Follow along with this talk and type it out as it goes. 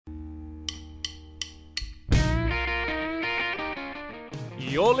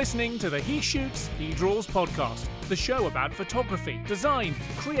You're listening to the He Shoots, He Draws podcast, the show about photography, design,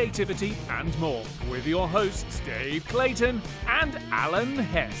 creativity, and more, with your hosts Dave Clayton and Alan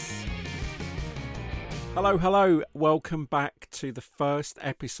Hess. Hello. Welcome back to the first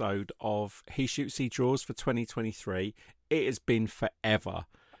episode of He Shoots, He Draws for 2023. It has been forever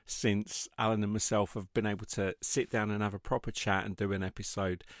since Alan and myself have been able to sit down and have a proper chat and do an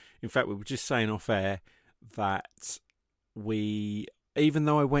episode. In fact, we were just saying off air that even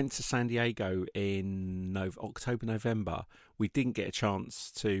though I went to San Diego in October, November, we didn't get a chance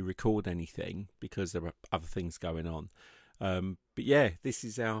to record anything because there were other things going on. But yeah, this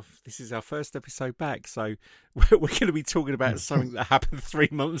is our first episode back, so we're going to be talking about something that happened 3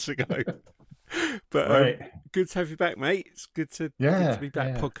 months ago. But right. Good to have you back, mate. It's good to be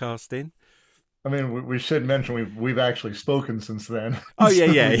back podcasting. I mean, we should mention we've actually spoken since then. Oh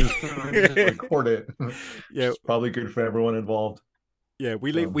yeah. We just record it. Yeah, it's probably good for everyone involved. Yeah,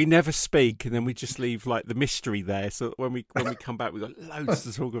 we never speak, and then we just leave like the mystery there. So when we come back, we've got loads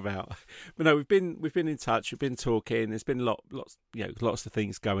to talk about. But no, we've been in touch. We've been talking. There's been lots of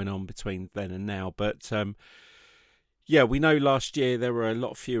things going on between then and now. But yeah, we know last year there were a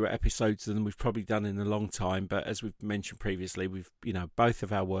lot fewer episodes than we've probably done in a long time. But as we've mentioned previously, we've both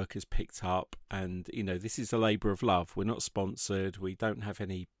of our work has picked up, and this is a labour of love. We're not sponsored. We don't have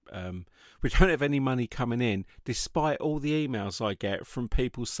any. We don't have any money coming in, despite all the emails I get from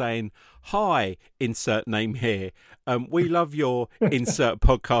people saying, "Hi, insert name here. We love your insert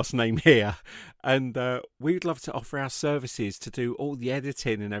podcast name here, and we'd love to offer our services to do all the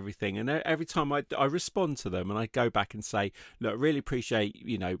editing and everything." And every time I respond to them, and I go back and say, "Look, I really appreciate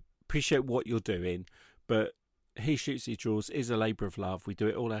what you're doing, but He Shoots, He Draws is a labour of love. We do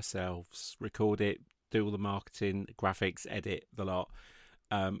it all ourselves, record it, do all the marketing, graphics, edit the lot."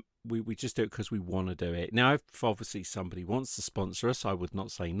 We just do it because we want to do it. Now, if obviously somebody wants to sponsor us, I would not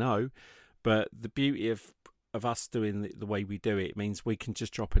say no. But the beauty of us doing the way we do it means we can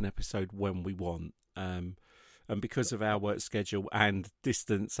just drop an episode when we want. And because of our work schedule and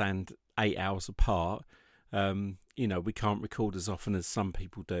distance and 8 hours apart, we can't record as often as some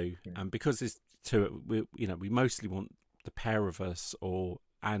people do. And because it's we mostly want the pair of us or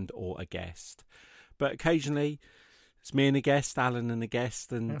a guest, but occasionally. It's me and a guest, Alan and a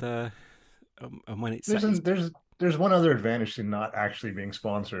guest, and when it's there's one other advantage to not actually being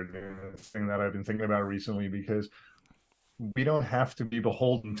sponsored, and it's a thing that I've been thinking about recently, because we don't have to be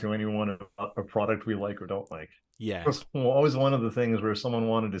beholden to anyone about a product we like or don't like. Yeah, it's always one of the things where someone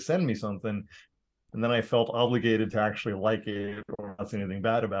wanted to send me something, and then I felt obligated to actually like it or not say anything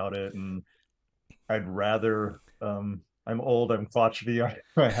bad about it, and I'd rather. I'm old, I'm crotchety, I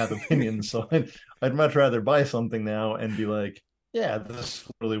have opinions, so I'd much rather buy something now and be like, yeah, this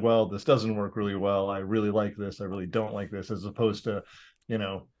works really well, this doesn't work really well, I really like this, I really don't like this, as opposed to,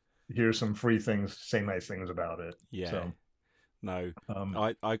 here's some free things, say nice things about it. Yeah. So, no,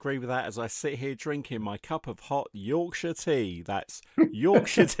 I agree with that as I sit here drinking my cup of hot Yorkshire tea. That's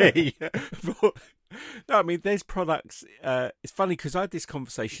Yorkshire tea. No, I mean, there's products. It's funny because I had this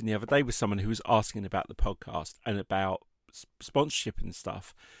conversation the other day with someone who was asking about the podcast and about sponsorship and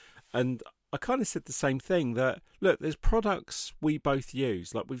stuff. And I kind of said the same thing, that, look, there's products we both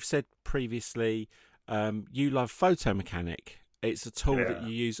use. Like we've said previously, you love Photo Mechanic. It's a tool that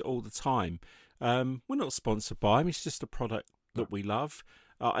you use all the time. We're not sponsored by them. It's just a product that we love.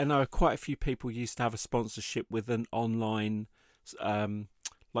 I know quite a few people used to have a sponsorship with an online, where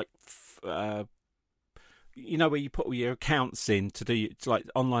you put all your accounts in to do like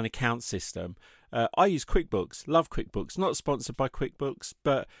online account system. I use QuickBooks, love QuickBooks, not sponsored by QuickBooks,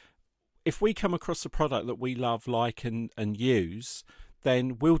 but if we come across a product that we love, like and use,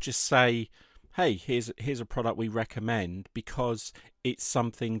 then we'll just say, hey, here's a product we recommend because it's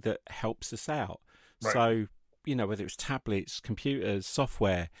something that helps us out. Right. So, whether it's tablets, computers,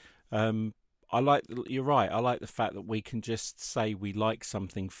 software, you're right. I like the fact that we can just say we like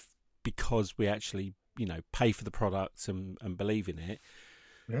something because we actually, pay for the product and believe in it.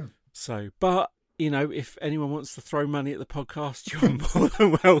 Yeah. So, but, if anyone wants to throw money at the podcast, you're more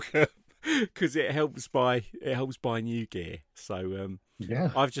than welcome, because it helps buy new gear. So,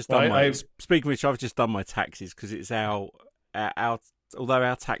 I've just done speaking of which, I've just done my taxes because it's our although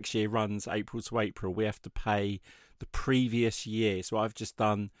our tax year runs April to April, we have to pay the previous year. So I've just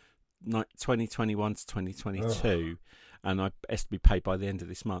done 2021 to 2022, and I has to be paid by the end of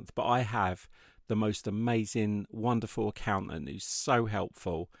this month. But I have the most amazing, wonderful accountant who's so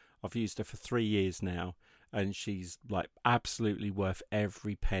helpful. I've used her for 3 years now, and she's like absolutely worth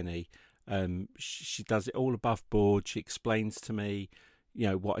every penny. She does it all above board. She explains to me,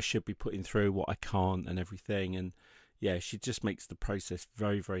 what I should be putting through, what I can't, and everything. And yeah, she just makes the process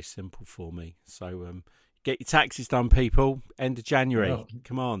very, very simple for me. So get your taxes done, people. End of January. Well,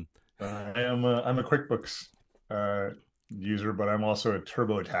 Come on. I'm a QuickBooks user, but I'm also a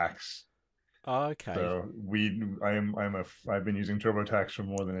TurboTax. Oh, okay. So I've been using TurboTax for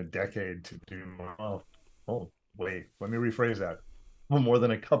more than a decade to do my, wait, let me rephrase that. More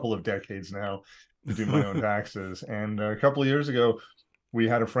than a couple of decades now to do my own taxes. And a couple of years ago, we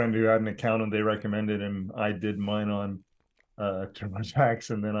had a friend who had an accountant they recommended, and I did mine on TurboTax,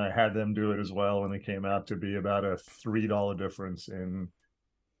 and then I had them do it as well, and it came out to be about a $3 difference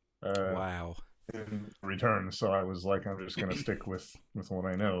Wow. in returns. So I was like, I'm just going to stick with what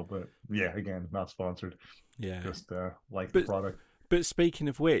I know. But yeah, again, not sponsored. Yeah. Just like the product. But speaking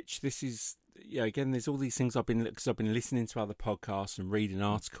of which, this is, again, there's all these things I've been listening to other podcasts and reading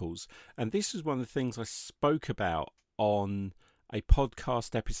articles, and this is one of the things I spoke about on a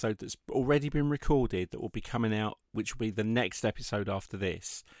podcast episode that's already been recorded that will be coming out, which will be the next episode after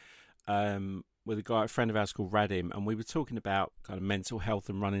this, with a friend of ours called Radim, and we were talking about kind of mental health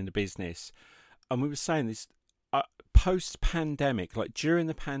and running a business, and we were saying this post-pandemic, like during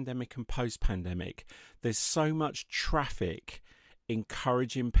the pandemic and post-pandemic, there's so much traffic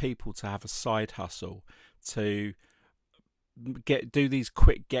encouraging people to have a side hustle, to do these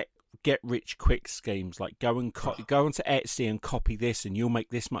quick get rich quick schemes, like go onto Etsy and copy this and you'll make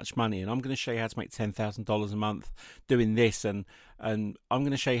this much money, and I'm going to show you how to make $10,000 a month doing this, and I'm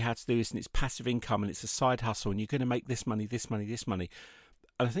going to show you how to do this, and it's passive income and it's a side hustle, and you're going to make this money.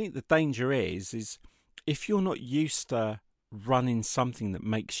 And I think the danger is if you're not used to running something that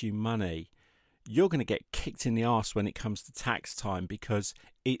makes you money, you're going to get kicked in the arse when it comes to tax time, because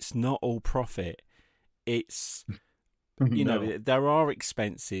it's not all profit. It's there are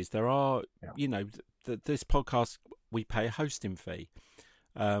expenses. There are, this podcast, we pay a hosting fee.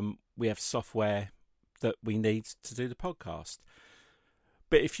 We have software that we need to do the podcast.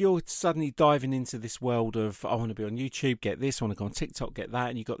 But if you're suddenly diving into this world of, I want to be on YouTube, get this, I want to go on TikTok, get that,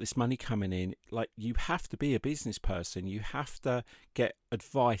 and you've got this money coming in, like, you have to be a business person. You have to get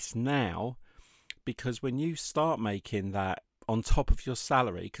advice now, because when you start making that on top of your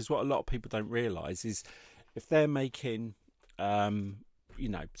salary, because what a lot of people don't realise is, if they're making,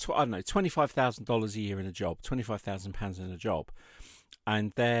 $25,000 a year in a job, £25,000 in a job,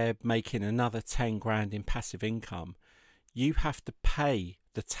 and they're making another 10 grand in passive income, you have to pay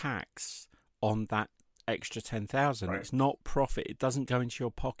the tax on that extra 10,000. Right. It's not profit. It doesn't go into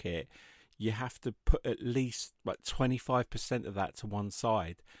your pocket. You have to put at least like 25% of that to one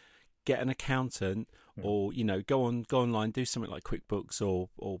side. Get an accountant, or go online, do something like QuickBooks or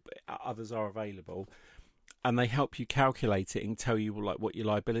others are available, and they help you calculate it and tell you like what your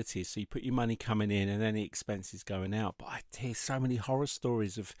liability is. So you put your money coming in and any expenses going out. But I hear so many horror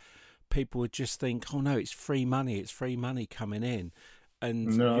stories of people who just think, oh no, it's free money coming in.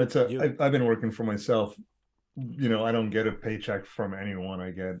 And no, I've been working for myself. I don't get a paycheck from anyone.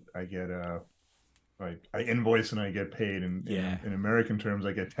 I invoice and I get paid. In American terms,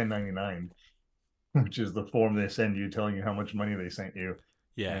 I get 1099, which is the form they send you telling you how much money they sent you.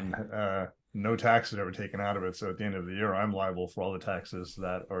 Yeah. And no tax is ever taken out of it. So at the end of the year, I'm liable for all the taxes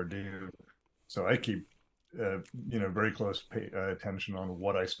that are due. So I keep, very close attention on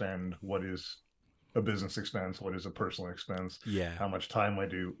what I spend, what is a business expense, what is a personal expense, how much time I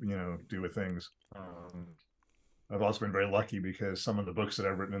do with things. I've also been very lucky because some of the books that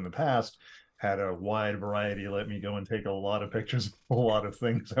I've written in the past had a wide variety, let me go and take a lot of pictures of a lot of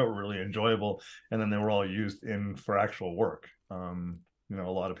things that were really enjoyable, and then they were all used for actual work. A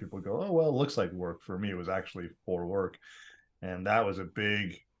lot of people go, oh well, it looks like work. For me, it was actually for work, and that was a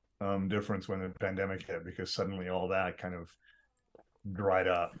big difference when the pandemic hit, because suddenly all that kind of dried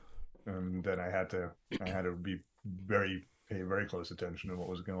up, and then I had to pay very close attention to what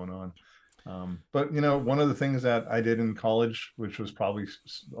was going on. But one of the things that I did in college, which was probably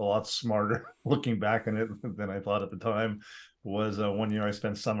a lot smarter looking back on it than I thought at the time, was 1 year I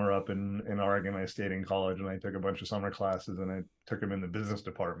spent summer up in Oregon. I stayed in college and I took a bunch of summer classes, and I took them in the business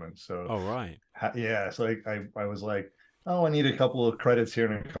department. So, oh right, So I was like, oh, I need a couple of credits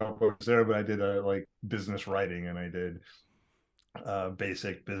here and a couple there, but I did business writing, and I did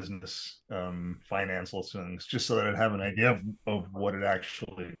basic business financial things, just so that I'd have an idea of what it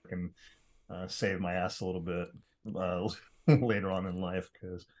actually can save my ass a little bit later on in life,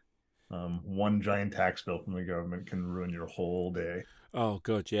 because one giant tax bill from the government can ruin your whole day. Oh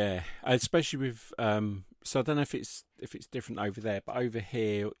god, yeah. Especially with so I don't know if it's different over there, but over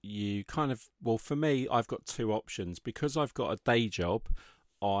here you kind of, well, for me, I've got two options. Because I've got a day job,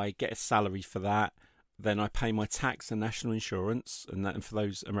 I get a salary for that. Then I pay my tax and national insurance, and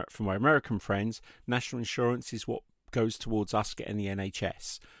for my American friends, national insurance is what goes towards us getting the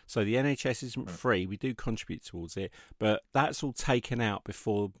NHS. So the NHS isn't free. We do contribute towards it, but that's all taken out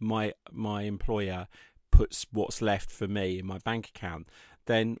before my employer puts what's left for me in my bank account.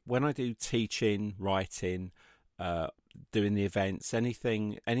 Then when I do teaching, writing, doing the events,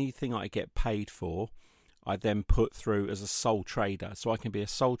 anything I get paid for, I then put through as a sole trader. So I can be a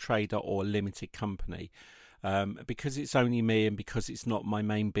sole trader or a limited company. Because it's only me and because it's not my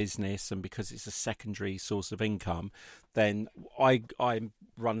main business and because it's a secondary source of income, then I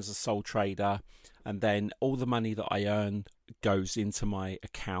run as a sole trader, and then all the money that I earn goes into my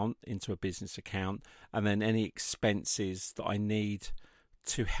account, into a business account, and then any expenses that I need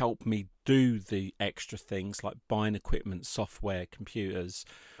to help me do the extra things like buying equipment, software, computers,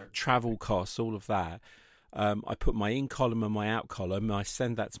 travel costs, all of that. I put my in column and my out column. I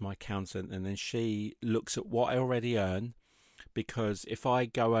send that to my accountant, and then she looks at what I already earn. Because if I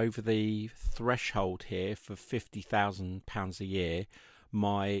go over the threshold here for £50,000 a year,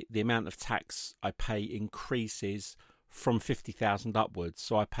 the amount of tax I pay increases from 50,000 upwards.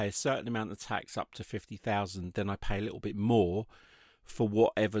 So I pay a certain amount of tax up to 50,000, then I pay a little bit more for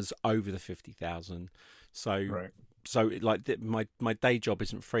whatever's over the 50,000. So. Right. So, like, my day job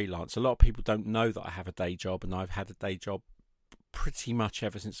isn't freelance. A lot of people don't know that I have a day job, and I've had a day job pretty much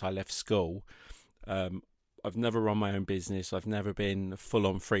ever since I left school. I've never run my own business. I've never been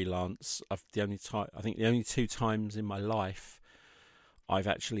full-on freelance. The only 2 times in my life I've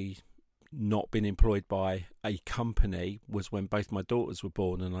actually not been employed by a company was when both my daughters were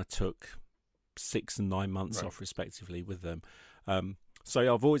born, and I took 6 and 9 months off respectively with them.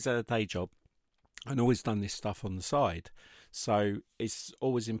 So I've always had a day job and always done this stuff on the side. So it's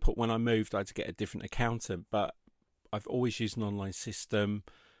always important. When I moved, I had to get a different accountant, but I've always used an online system.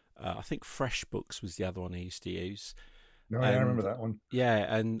 I think FreshBooks was the other one I used to use. No, I remember that one.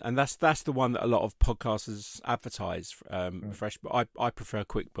 Yeah, and that's the one that a lot of podcasters advertise. FreshBooks. I prefer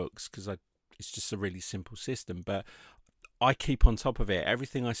QuickBooks because it's just a really simple system. But I keep on top of it.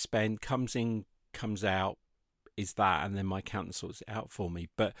 Everything I spend comes in, comes out, is that, and then my accountant sorts it out for me.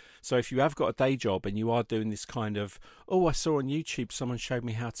 But so if you have got a day job and you are doing this kind of, I saw on YouTube someone showed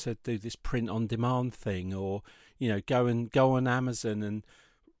me how to do this print on demand thing, or go on Amazon and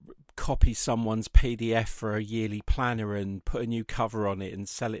copy someone's PDF for a yearly planner and put a new cover on it and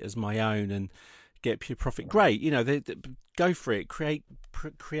sell it as my own and get pure profit. Great, they go for it. Create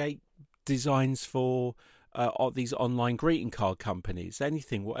designs for these online greeting card companies.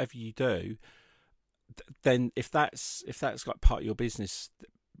 Anything, whatever you do. Then if that's like part of your business,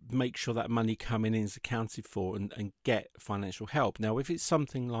 make sure that money coming in is accounted for and get financial help. Now, if it's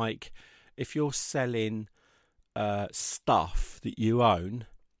something like, if you're selling stuff that you own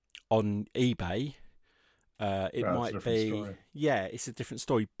on eBay, it might be story. Yeah, it's a different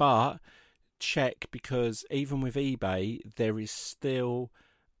story. But check, because even with eBay, there is still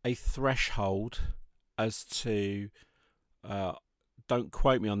a threshold as to. Don't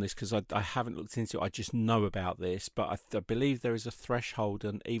quote me on this because I haven't looked into it. I just know about this, but I believe there is a threshold,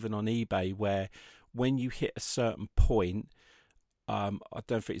 and even on eBay, where when you hit a certain point, I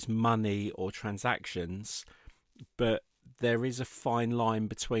don't know if it's money or transactions, but there is a fine line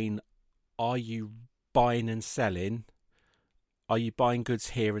between, are you buying and selling? Are you buying goods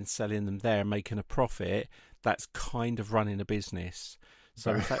here and selling them there and making a profit? That's kind of running a business.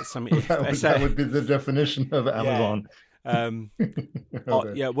 So if that's something, that would be the definition of Amazon. Yeah.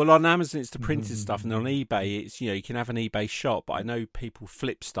 Okay. Well, on Amazon it's the printed stuff, and on eBay it's you can have an eBay shop, but I know people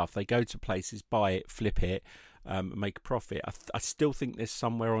flip stuff. They go to places, buy it, flip it, make a profit. I still think there's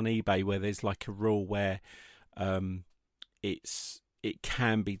somewhere on eBay where there's like a rule where it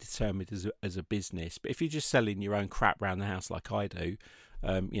can be determined as a business. But if you're just selling your own crap around the house like I do,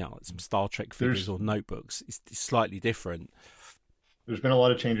 like some Star Trek figures or notebooks, it's slightly different. There's been a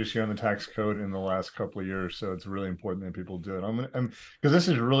lot of changes here in the tax code in the last couple of years, so it's really important that people do it. Because this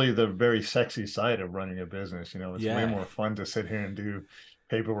is really the very sexy side of running a business. It's way more fun to sit here and do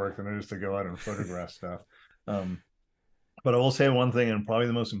paperwork than it is to go out and photograph stuff. But I will say one thing, and probably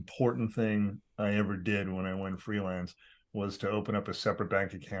the most important thing I ever did when I went freelance was to open up a separate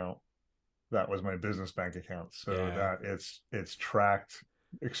bank account. That was my business bank account, so that it's tracked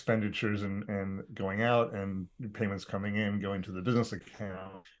expenditures and going out and payments coming in going to the business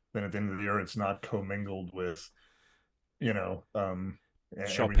account. Then at the end of the year it's not commingled with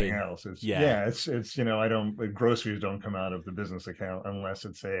everything else. It's groceries don't come out of the business account unless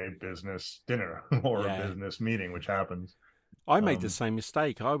it's a business dinner or a business meeting, which happens. I made the same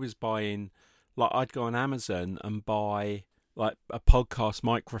mistake. I was buying, like, I'd go on Amazon and buy like a podcast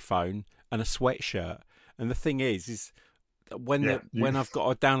microphone and a sweatshirt, and the thing is when I've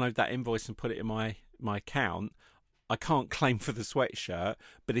got to download that invoice and put it in my account, I can't claim for the sweatshirt,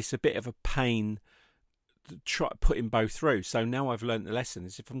 but it's a bit of a pain to try putting both through. So now I've learned the lesson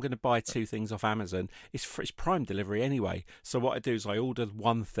is if I'm going to buy 2 things off Amazon, it's Prime delivery anyway. So what I do is I order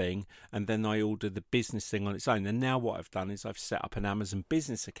one thing and then I order the business thing on its own. And now what I've done is I've set up an Amazon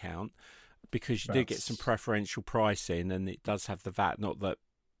business account, because you do get some preferential pricing, and it does have the VAT. Not that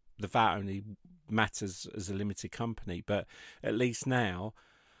the VAT only matters as a limited company, but at least now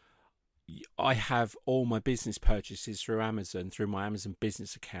I have all my business purchases through Amazon, through my Amazon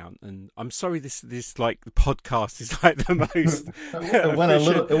business account. And I'm sorry, this like the podcast is like the most it went a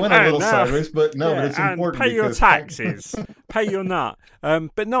little sideways, but no, but it's important. Pay your taxes, pay your nut.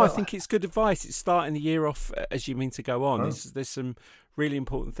 But no, I think it's good advice. It's starting the year off as you mean to go on. There's some really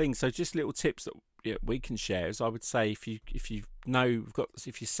important things. So just little tips that we can share. As I would say, if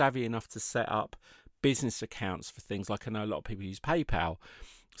you're savvy enough to set up business accounts for things, like I know a lot of people use PayPal.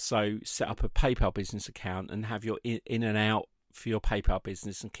 So set up a PayPal business account and have your in and out for your PayPal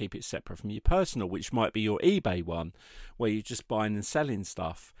business, and keep it separate from your personal, which might be your eBay one, where you're just buying and selling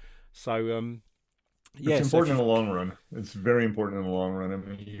stuff. So it's important in the long run. It's very important in the long run. I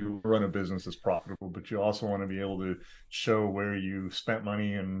mean, you run a business that's profitable, but you also want to be able to show where you spent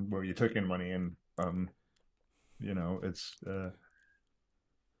money and where you took in money. And it's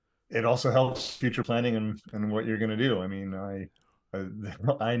it also helps future planning and what you're going to do. I mean,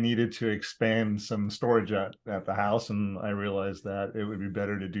 I needed to expand some storage at the house, and I realized that it would be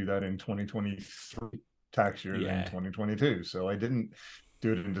better to do that in 2023 tax year than 2022. So I didn't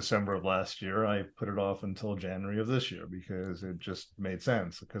do it in December of last year. I put it off until January of this year, because it just made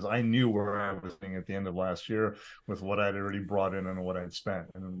sense, because I knew where I was being at the end of last year with what I'd already brought in and what I'd spent.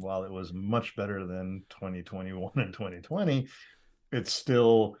 And while it was much better than 2021 and 2020, it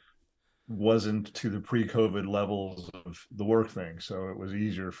still wasn't to the pre-COVID levels of the work thing. So it was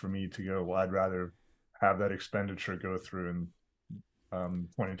easier for me to go, well, I'd rather have that expenditure go through in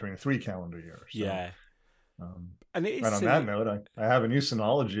 2023 calendar year. So, and on that note, I have a new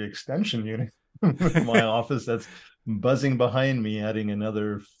Synology extension unit in my office that's buzzing behind me, adding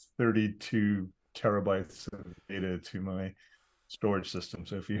another 32 terabytes of data to my storage system.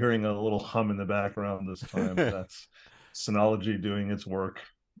 So if you're hearing a little hum in the background this time, that's Synology doing its work.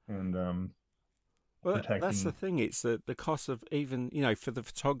 And well, that's the thing. It's the cost of, even for the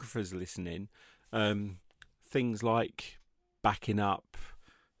photographers listening, things like backing up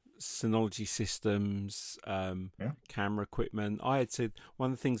Synology systems, camera equipment. One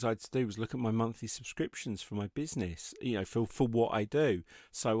of the things I had to do was look at my monthly subscriptions for my business, for what I do.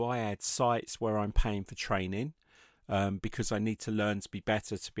 So I had sites where I'm paying for training, because I need to learn to be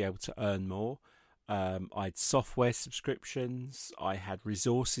better to be able to earn more. I had software subscriptions. I had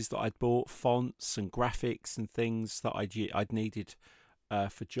resources that I'd bought, fonts and graphics and things that I'd needed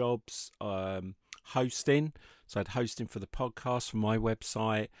for jobs. Hosting. So I had hosting for the podcast, for my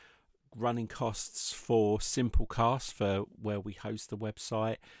website, running costs for Simplecast, for where we host the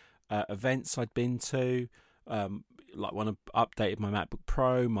website, events I'd been to, like when I updated my MacBook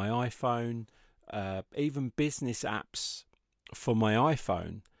Pro, my iPhone, even business apps for my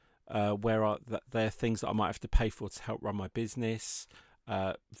iPhone. Where there are things that I might have to pay for to help run my business,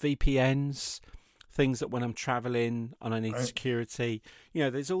 VPNs, things that when I'm traveling and I need security,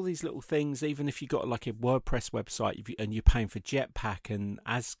 there's all these little things. Even if you've got like a WordPress website and you're paying for Jetpack and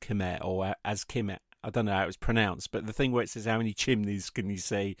Askimet or Askimet, I don't know how it's pronounced, but the thing where it says how many chimneys can you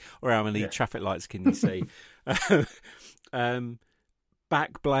see or how many traffic lights can you see.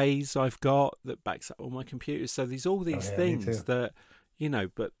 Backblaze I've got that backs up all my computers. So there's all these things that,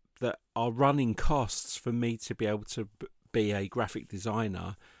 but that are running costs for me to be able to be a graphic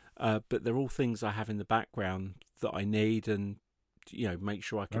designer, but they're all things I have in the background that I need, and make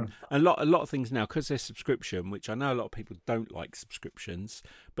sure I can. A lot of things now, because they're subscription, which I know a lot of people don't like subscriptions,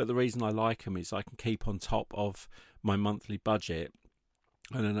 but the reason I like them is I can keep on top of my monthly budget,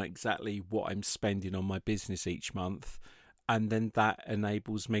 and I know exactly what I'm spending on my business each month, and then that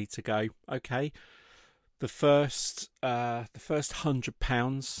enables me to go, okay, The first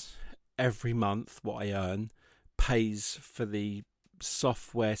 £100 every month, what I earn, pays for the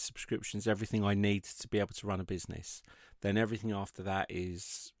software subscriptions, everything I need to be able to run a business. Then everything after that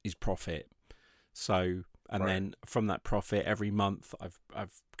is profit. So, and then from that profit, every month I've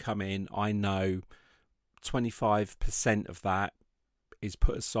come in, I know 25% of that is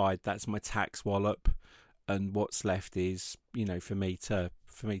put aside. That's my tax wallop, and what's left is, for me to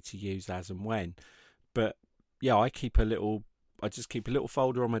use as and when. But yeah, I just keep a little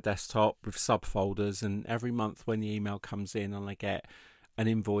folder on my desktop with subfolders, and every month when the email comes in and I get an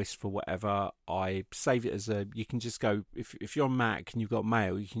invoice for whatever, I save it as you can just go, if you're on Mac and you've got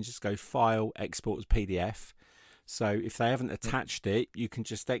mail, you can just go File, Export as PDF. So if they haven't attached it, you can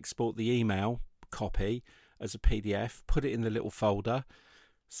just export the email copy as a PDF, put it in the little folder,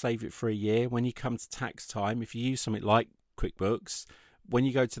 save it for a year. When you come to tax time, if you use something like QuickBooks, when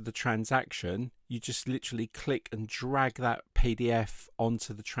you go to the transaction, you just literally click and drag that PDF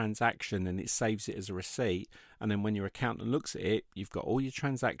onto the transaction and it saves it as a receipt. And then when your accountant looks at it, you've got all your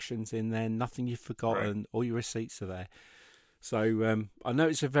transactions in there, nothing you've forgotten, right. All your receipts are there. So I know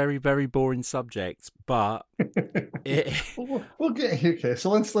it's a very, very boring subject, but we'll get okay. So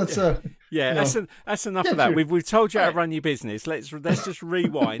let's that's enough of that. We've told you how to run your business. Let's just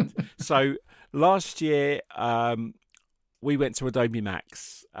rewind. So last year we went to Adobe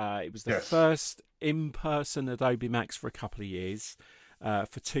Max. It was the first in-person Adobe Max for a couple of years,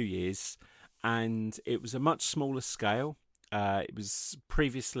 for 2 years, and it was a much smaller scale. It's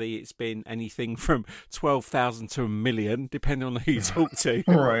been anything from 12,000 to 1 million, depending on who you talk to.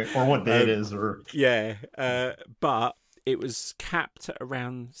 Right, or what day it is. But it was capped at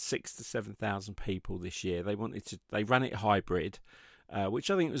around 6,000 to 7,000 people this year. They ran it hybrid, which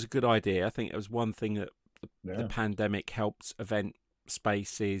I think was a good idea. I think it was one thing that the pandemic helped event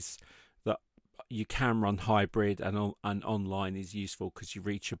spaces, that you can run hybrid, and online is useful because you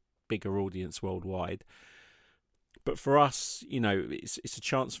reach a bigger audience worldwide. But for us, it's a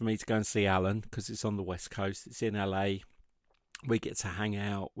chance for me to go and see Alan because it's on the West Coast. It's in LA. We get to hang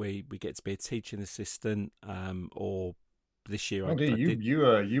out. We get to be a teaching assistant. Or this year,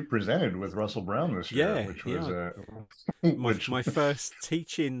 you presented with Russell Brown this year, which was my first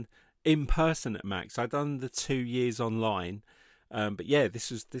teaching in person at Max. I'd done the 2 years online, but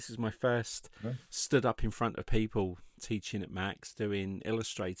this is my first stood up in front of people teaching at Max, doing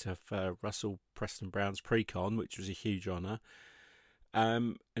Illustrator for Russell Preston Brown's pre-con, which was a huge honour,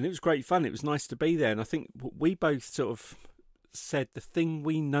 and it was great fun. It was nice to be there, and I think we both sort of said the thing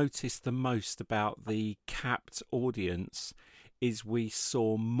we noticed the most about the capped audience is we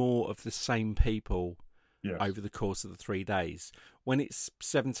saw more of the same people over the course of the 3 days. When it's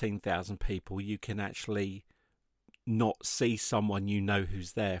 17,000 people, you can actually not see someone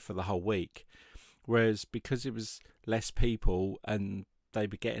who's there for the whole week. Whereas because it was less people and they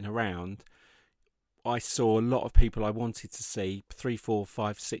were getting around, I saw a lot of people I wanted to see 3, 4,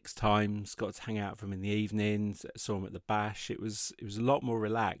 5, 6 times, got to hang out with them in the evenings, saw them at the bash. It was a lot more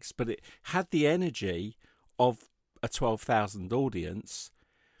relaxed, but it had the energy of a 12,000 audience.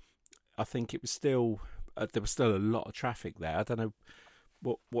 I think it was still, there was still a lot of traffic there. I don't know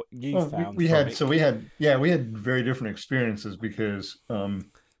what you found. We had very different experiences because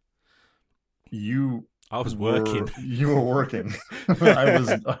you were working.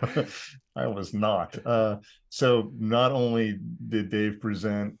 I was not. So not only did Dave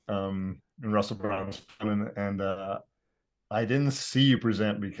present in Russell Brown's and I didn't see you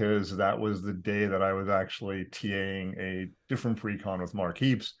present because that was the day that I was actually TAing a different pre-con with Mark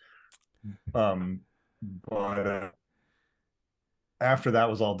Heaps. But after that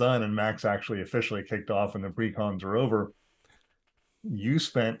was all done and Max actually officially kicked off and the pre-cons are over, you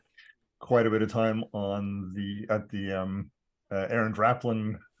spent quite a bit of time at the Aaron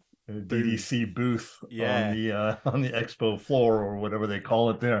Draplin DDC booth on the expo floor or whatever they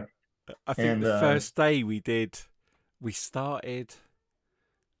call it there. I think the first day we started,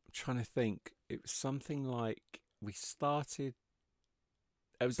 I'm trying to think, it was something like it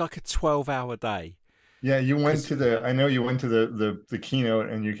was like a 12-hour day. Yeah, you went to the keynote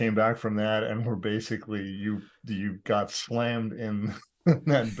and you came back from that and were basically you got slammed in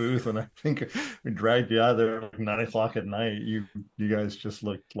that booth, and I think we dragged you out there at 9 o'clock at night. You guys just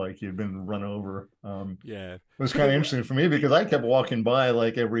looked like you'd been run over. It was kind of interesting for me because I kept walking by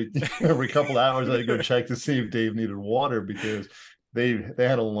like every couple hours. I'd go check to see if Dave needed water because they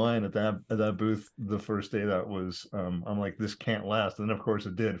had a line at that booth the first day. That was I'm like, this can't last, and then of course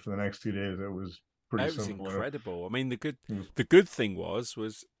it did. For the next 2 days, it was pretty similar. Incredible. I mean, the good thing was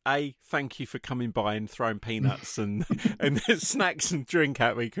thank you for coming by and throwing peanuts and snacks and drink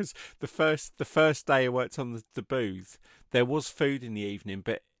at me, because the first day I worked on the booth, there was food in the evening,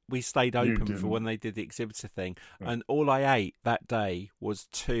 but we stayed open for when they did the exhibitor thing, and all I ate that day was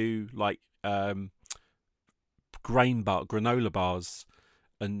 2 granola bars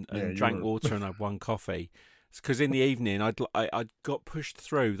and drank water and I had 1 coffee. Because in the evening I'd got pushed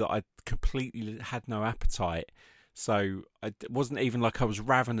through that I completely had no appetite, so it wasn't even like I was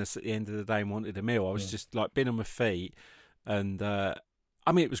ravenous at the end of the day and wanted a meal. I was just like been on my feet, and I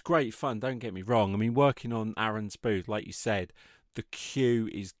mean, it was great fun, don't get me wrong. I mean, working on Aaron's booth, like you said, the queue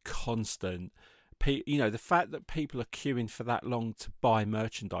is constant. The fact that people are queuing for that long to buy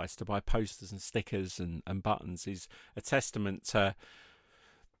merchandise, to buy posters and stickers and buttons, is a testament to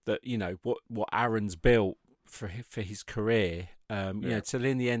that. What Aaron's built for his career. You know, till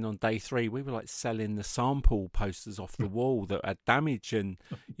in the end on day 3, we were like selling the sample posters off the wall that had damage, and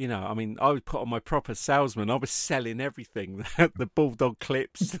you know, I mean, I would put on my proper salesman. I was selling everything, the bulldog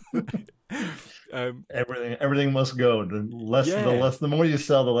clips. Everything must go. The more you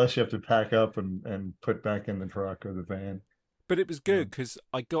sell, the less you have to pack up and put back in the truck or the van. But it was good because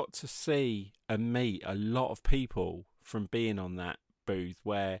I got to see and meet a lot of people from being on that booth,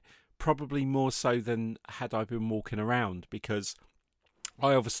 where probably more so than had I been walking around, because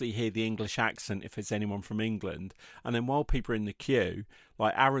I obviously hear the English accent if there's anyone from England, and then while people are in the queue,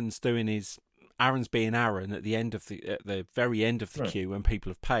 like Aaron's being Aaron at the very end of the queue when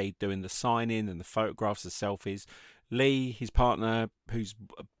people have paid, doing the sign-in and the photographs, the selfies. Lee, his partner, who's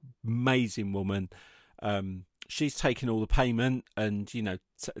an amazing woman, she's taking all the payment and, you know,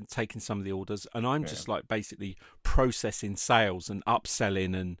 taking some of the orders, and I'm just like basically processing sales and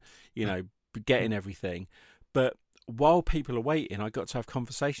upselling and, you know, getting everything. But while people are waiting, I got to have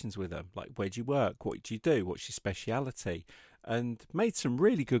conversations with them, like, where do you work? What do you do? What's your speciality? And made some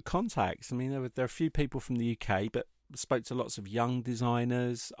really good contacts. I mean, there are a few people from the UK, but spoke to lots of young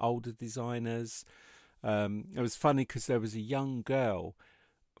designers, older designers. It was funny because there was a young girl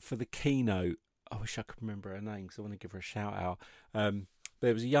for the keynote. I wish I could remember her name because I want to give her a shout out.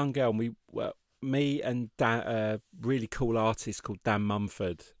 There was a young girl, and me and Dan, a really cool artist called Dan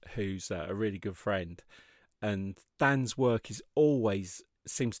Mumford, who's a really good friend. And Dan's work always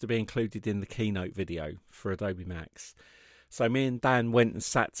seems to be included in the keynote video for Adobe Max. So me and Dan went and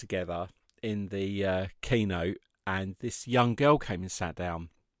sat together in the keynote, and this young girl came and sat down.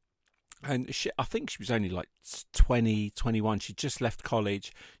 And I think she was only like 20, 21. She'd just left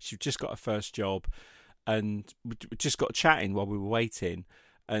college. She'd just got her first job, and we just got chatting while we were waiting.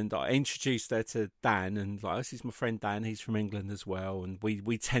 And I introduced her to Dan, and like, this is my friend Dan. He's from England as well, and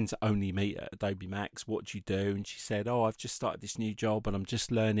we tend to only meet at Adobe Max. What do you do? And she said, "Oh, I've just started this new job, and I'm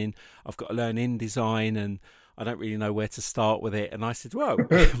just learning. I've got to learn InDesign, and I don't really know where to start with it." And I said, well,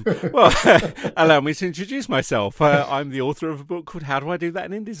 allow me to introduce myself. I'm the author of a book called How Do I Do That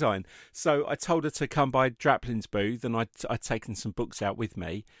in InDesign? So I told her to come by Draplin's booth, and I'd taken some books out with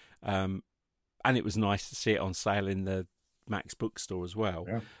me. And it was nice to see it on sale in the Max bookstore as well.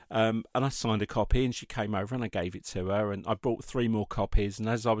 And I signed a copy, and she came over and I gave it to her, and I bought 3 more copies. And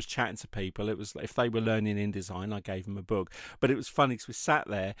as I was chatting to people, it was like, if they were learning InDesign, I gave them a book. But it was funny because we sat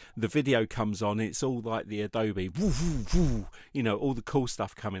there, the video comes on, it's all like the Adobe, woo, woo, woo, you know, all the cool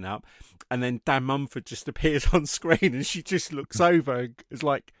stuff coming up, and then Dan Mumford just appears on screen, and she just looks over and is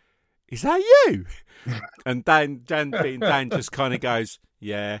like, "Is that you?" And Dan being Dan just kind of goes,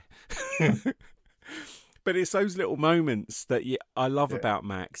 "Yeah." But it's those little moments that I love about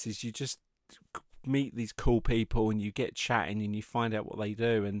Max, is you just meet these cool people and you get chatting and you find out what they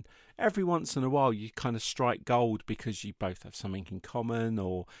do. And every once in a while you kind of strike gold because you both have something in common,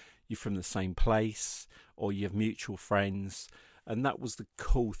 or you're from the same place, or you have mutual friends. And that was the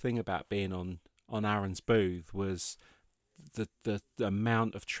cool thing about being on Aaron's booth, was the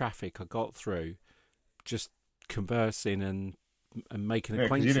amount of traffic I got through just conversing and making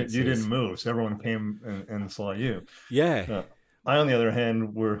acquaintances. You didn't move, so everyone came and saw you. Yeah. I, on the other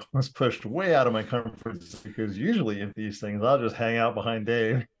hand, was pushed way out of my comfort zone, because usually if these things, I'll just hang out behind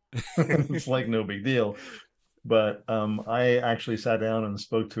Dave. It's like no big deal. But I actually sat down and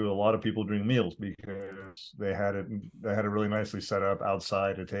spoke to a lot of people during meals, because they had it really nicely set up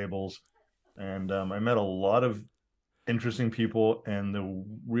outside at tables, and I met a lot of interesting people. And the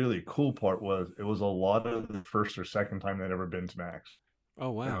really cool part was, it was a lot of the first or second time they'd ever been to Max.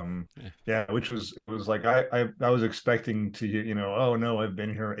 Oh wow. Which was like, I was expecting to, you know, oh no, I've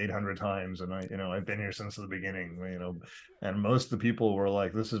been here 800 times, and I've been here since the beginning, you know. And most of the people were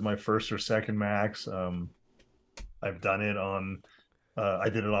like, this is my first or second Max. I've done it on I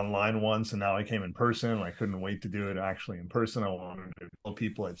did it online once, and now I came in person. I couldn't wait to do it actually in person. I wanted to tell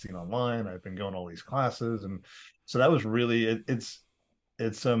people I'd seen online. I've been going to all these classes, and so that was really it's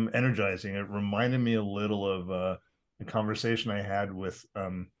energizing. It reminded me a little of a conversation I had with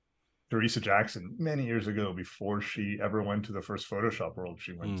Teresa Jackson many years ago, before she ever went to the first Photoshop World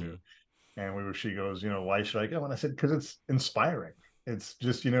she went to. And she goes, why should I go? And I said, because it's inspiring. It's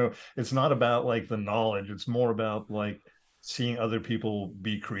just, it's not about like the knowledge. It's more about like seeing other people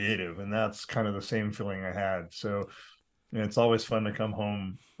be creative. And that's kind of the same feeling I had. So it's always fun to come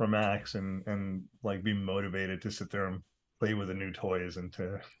home from Max and like be motivated to sit there and play with the new toys and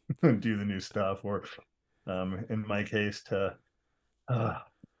to do the new stuff. Or in my case, to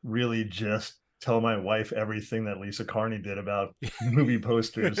really just tell my wife everything that Lisa Carney did about movie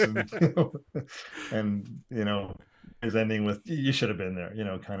posters, and is ending with, you should have been there,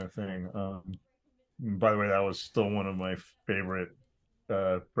 kind of thing. by the way, that was still one of my favorite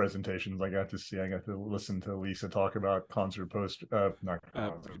presentations I got to see. I got to listen to Lisa talk about not movie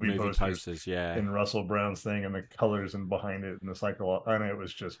movie posters posters. Yeah, in Russell Brown's thing and the colors and behind it and the cycle. And it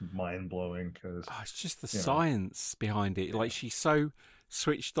was just mind blowing because it's just the science behind it. Like, she's so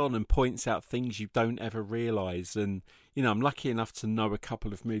switched on and points out things you don't ever realise. And I'm lucky enough to know a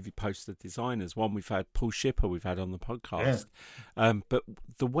couple of movie poster designers. One we've had, Paul Shipper, we've had on the podcast. But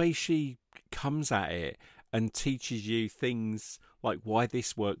the way she comes at it and teaches you things like why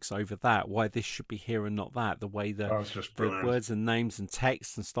this works over that, why this should be here and not that, the way the words and names and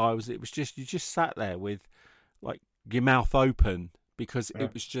text and styles, it was just, you just sat there with like your mouth open because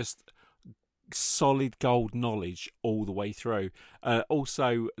it was just solid gold knowledge all the way through.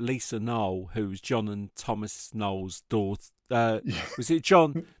 Also, Lisa Knoll, who's John and Thomas Knoll's daughter. Was it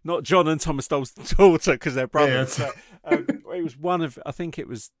John? Not John and Thomas Knoll's daughter because they're brothers. It was I think it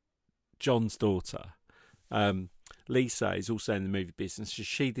was John's daughter. Lisa is also in the movie business, so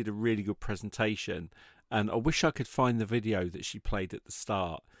she did a really good presentation. And I wish I could find the video that she played at the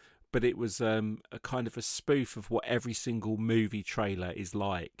start, but it was a kind of a spoof of what every single movie trailer is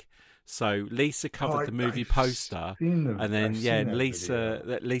like. So Lisa covered the movie poster, and then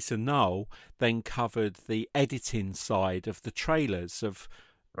Lisa Knoll then covered the editing side of the trailers of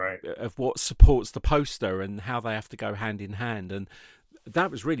what supports the poster and how they have to go hand in hand. And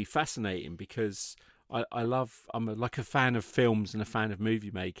that was really fascinating because I'm like a fan of films and a fan of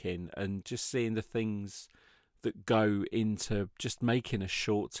movie making, and just seeing the things that go into just making a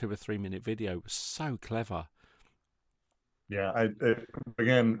short 2 or 3 minute video was so clever. Yeah,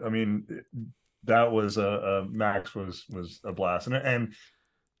 again, I mean, that was Max was a blast, and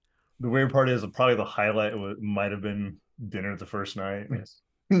the weird part is probably the highlight might have been dinner the first night.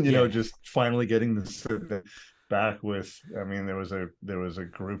 Just finally getting to sit back with. I mean, there was a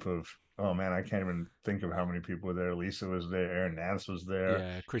group of, oh man, I can't even think of how many people were there. Lisa was there, Aaron Nance was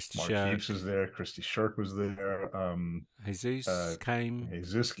there, Christy Mark Shirk Heaps was there, Christy Shirk was there, Jesus came.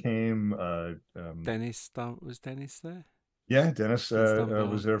 Dennis was Dennis there? Yeah, Dennis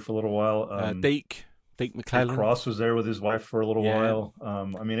was there for a little while. Deke McClellan Cross was there with his wife for a little while.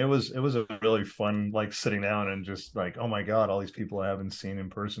 I mean, it was a really fun, like, sitting down and just like, oh my god, all these people I haven't seen in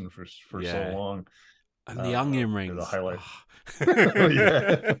person for so long. And the onion rings, the highlight.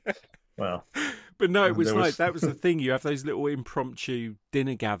 Yeah. Well, but no, it was like that was the thing. You have those little impromptu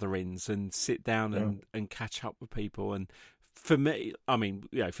dinner gatherings and sit down and catch up with people. And for me, I mean,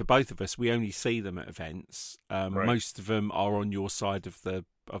 for both of us, we only see them at events. Most of them are on your side of the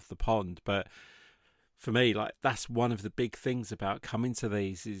pond, but for me, like, that's one of the big things about coming to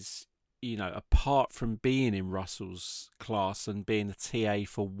these is, apart from being in Russell's class and being a TA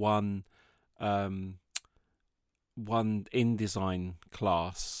for one InDesign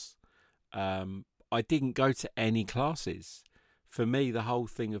class, I didn't go to any classes. For me, the whole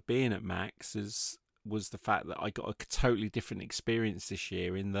thing of being at Max was the fact that I got a totally different experience this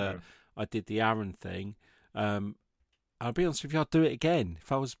year in that I did the Aaron thing. I'll be honest with you, I'd do it again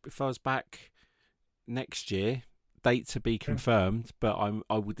if I was back next year. Date to be confirmed, but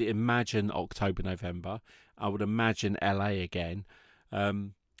I would imagine October, November. I would imagine LA again.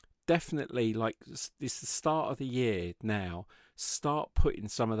 Definitely, like, it's the start of the year now. Start putting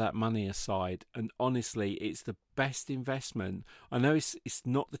some of that money aside, and honestly, it's the best investment. I know it's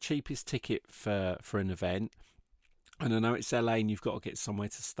not the cheapest ticket for an event, and I know it's LA and you've got to get somewhere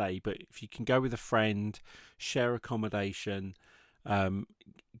to stay, but if you can go with a friend, share accommodation,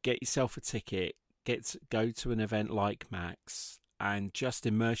 get yourself a ticket, go to an event like Max and just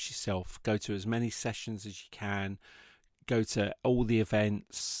immerse yourself, go to as many sessions as you can, go to all the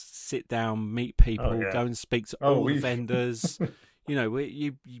events, sit down, meet people, go and speak to all the vendors.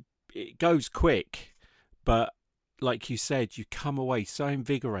 It goes quick, but like you said, you come away so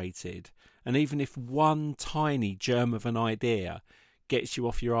invigorated. And even if one tiny germ of an idea gets you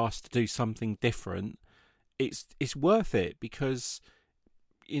off your ass to do something different, it's worth it, because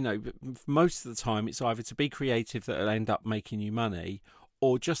most of the time it's either to be creative that'll end up making you money,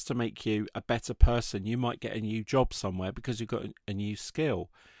 or just to make you a better person. You might get a new job somewhere because you've got a new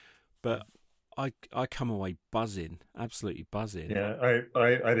skill. But I come away buzzing, absolutely buzzing. Yeah,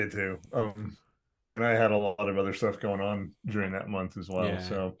 I did too. And I had a lot of other stuff going on during that month as well. Yeah.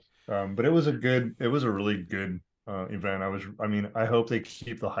 So, but it was a really good event. I hope they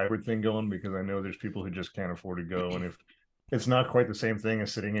keep the hybrid thing going, because I know there's people who just can't afford to go, and if it's not quite the same thing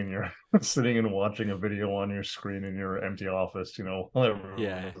as sitting and watching a video on your screen in your empty office,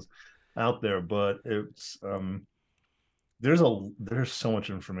 out there. But it's there's so much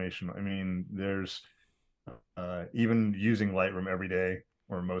information. I mean, there's even using Lightroom every day.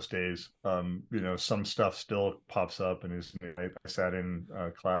 or most days. Some stuff still pops up, and I sat in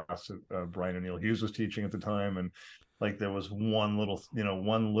class that Brian O'Neill Hughes was teaching at the time, and like there was one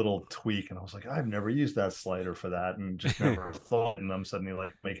little tweak, and I was like, I've never used that slider for that, and just never thought. And I'm suddenly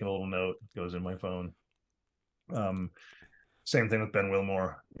like making a little note, goes in my phone. Same thing with Ben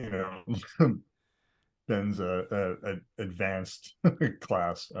Wilmore. Ben's a advanced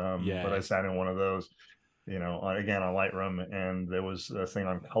class, but I sat in one of those, again on Lightroom, and there was a thing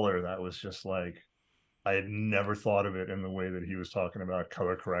on color that was just like I had never thought of it in the way that he was talking about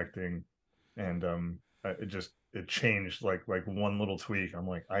color correcting, and it changed like one little tweak. I'm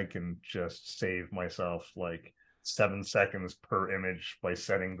like, I can just save myself like 7 seconds per image by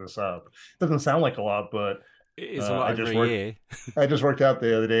setting this up. Doesn't sound like a lot, but it is a lot over a year. I just worked out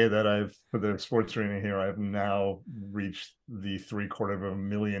the other day that for the sports arena here, I've now reached the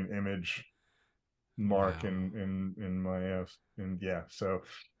 750,000 image mark. Wow. in my so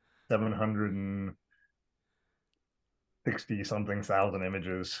 760 something thousand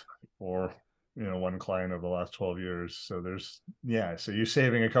images for one client over the last 12 years. So so you're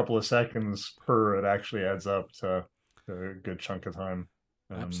saving a couple of seconds per, it actually adds up to a good chunk of time.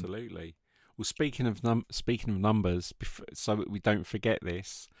 Absolutely. Well, speaking of numbers, so that we don't forget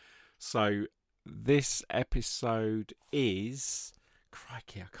this, so this episode is,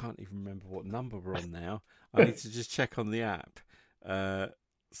 crikey, I can't even remember what number we're on now. I need to just check on the app.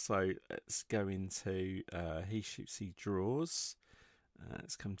 So let's go into He Shoots, He Draws.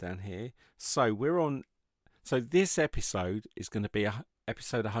 Let's come down here. So this episode is going to be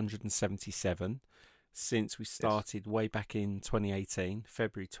episode 177. Since we started way back in 2018,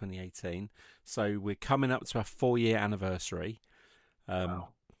 February 2018. So we're coming up to our 4-year anniversary, wow.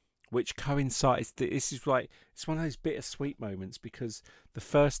 Which coincides. This is like, it's one of those bittersweet moments because the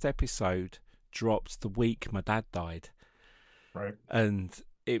first episode dropped the week my dad died. Right. And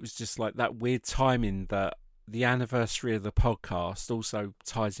it was just like that weird timing that the anniversary of the podcast also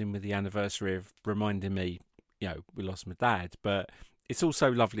ties in with the anniversary of reminding me, we lost my dad. But it's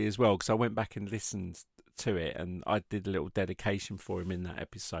also lovely as well because I went back and listened to it and I did a little dedication for him in that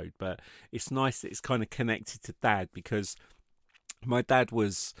episode. But it's nice that it's kind of connected to Dad because my dad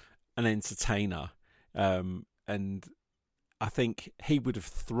was an entertainer, and I think he would have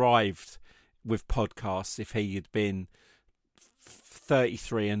thrived with podcasts if he had been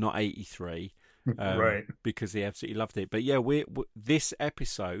 33 and not 83, right? Because he absolutely loved it. But yeah, this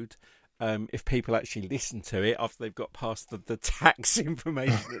episode. If people actually listen to it after they've got past the tax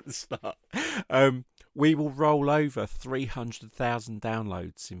information at the start, we will roll over 300,000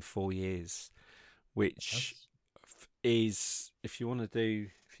 downloads in 4 years, which is, if you want to do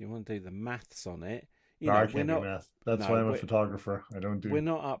the maths on it, I can't do math. That's why I'm a photographer. I don't do. We're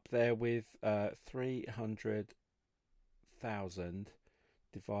not up there with 300,000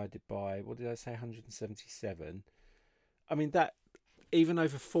 divided by, what did I say, 177. I mean that. Even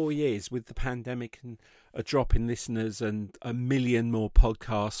over 4 years with the pandemic and a drop in listeners and a million more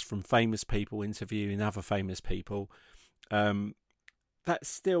podcasts from famous people interviewing other famous people, that's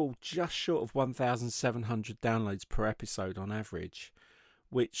still just short of 1,700 downloads per episode on average,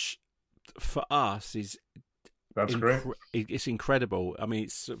 which for us is great. It's incredible. I mean,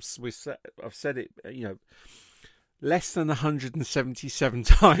 I've said it, less than 177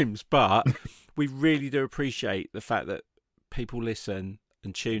 times, but we really do appreciate the fact that people listen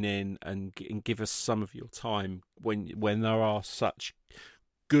and tune in and give us some of your time when there are such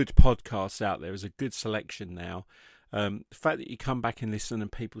good podcasts out there. There's a good selection now. The fact that you come back and listen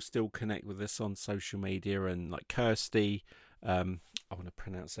and people still connect with us on social media, and like Kirsty, I want to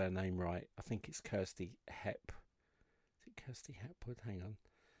pronounce her name right. I think it's Kirsty Hep. Is it Kirsty Hepwood? Hang on,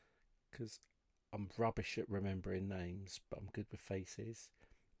 because I'm rubbish at remembering names, but I'm good with faces.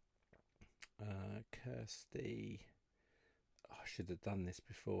 Kirsty. I should have done this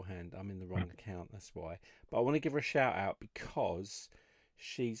beforehand. I'm in the wrong account, that's why. But I want to give her a shout out because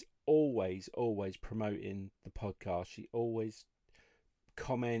she's always promoting the podcast. She always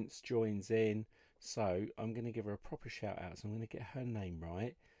comments, joins in. So I'm going to give her a proper shout out. So I'm going to get her name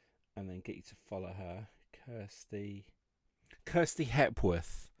right and then get you to follow her. Kirsty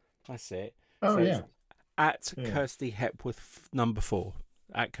Hepworth. That's it. Oh, so yeah. At Kirsty Hepworth number 4.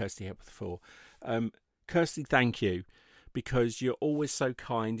 At Kirsty Hepworth 4. Kirsty, thank you. Because you're always so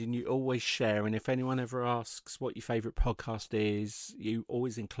kind and you always share. And if anyone ever asks what your favourite podcast is, you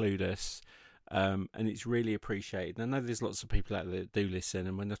always include us. And it's really appreciated. And I know there's lots of people out there that do listen.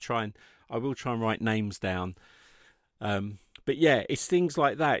 And when I will try and write names down. But yeah, it's things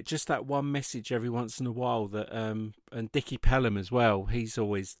like that. Just that one message every once in a while that, and Dickie Pelham as well. He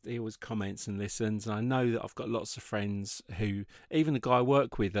always comments and listens. And I know that I've got lots of friends who, even the guy I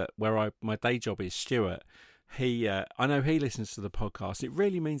work with at where my day job is, Stuart. I know he listens to the podcast. It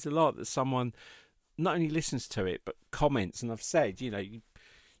really means a lot that someone not only listens to it but comments. And I've said, you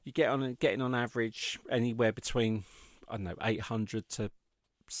getting on average anywhere between 800 to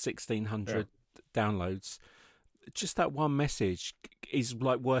 1,600 downloads. Just that one message is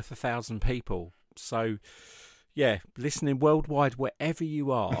like worth 1,000 people. So yeah, listening worldwide wherever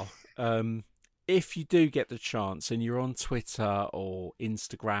you are. If you do get the chance and you're on Twitter or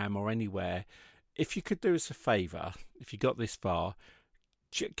Instagram or anywhere, if you could do us a favour, if you got this far,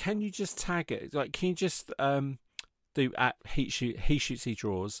 can you just tag it? Like, can you just do at he shoots he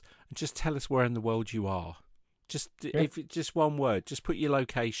draws and just tell us where in the world you are? Just one word, just put your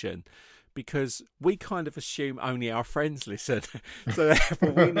location. Because we kind of assume only our friends listen, so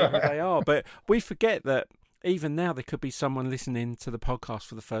therefore we know who they are. But we forget that even now there could be someone listening to the podcast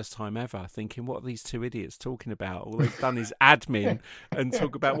for the first time ever, thinking, "What are these two idiots talking about?" All they've done is admin and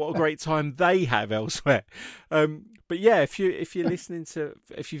talk about what a great time they have elsewhere. But yeah, if you're listening to,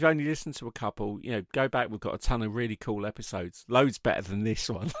 if you've only listened to a couple, go back. We've got a ton of really cool episodes, loads better than this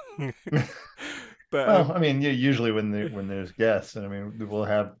one. But, well, I mean, usually when there's guests, and I mean, we'll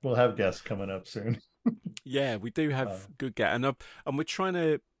have guests coming up soon. Yeah, we do have good guests, and we're trying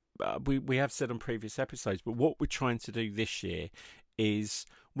to. We have said on previous episodes, but what we're trying to do this year is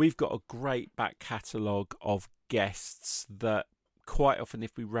we've got a great back catalogue of guests that quite often,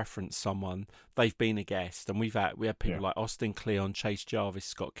 if we reference someone, they've been a guest, and we had people like Austin Kleon, Chase Jarvis,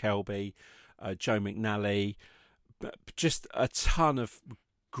 Scott Kelby, Joe McNally, just a ton of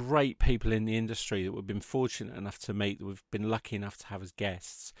great people in the industry that we've been fortunate enough to meet, that we've been lucky enough to have as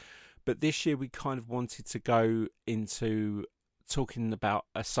guests. But this year we kind of wanted to go into talking about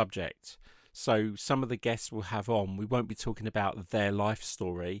a subject. So some of the guests we'll have on, we won't be talking about their life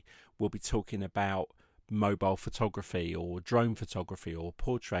story. We'll be talking about mobile photography or drone photography or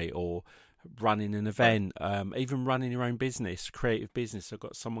portrait or running an event, even running your own business, creative business. I've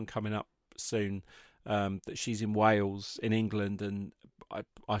got someone coming up soon that she's in Wales, in England, and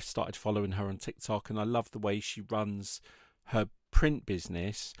I've started following her on TikTok, and I love the way she runs her print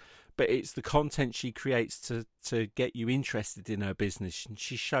business, but it's the content she creates to get you interested in her business. And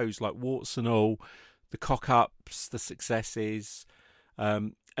she shows like warts and all, the cock-ups, the successes,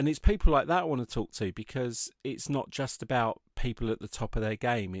 and it's people like that I want to talk to, because it's not just about people at the top of their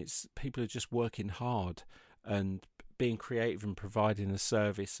game. It's people who are just working hard and being creative and providing a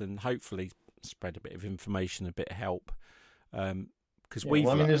service, and hopefully spread a bit of information, a bit of help. Because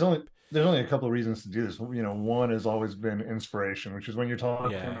there's only a couple of reasons to do this. One has always been inspiration, which is when you're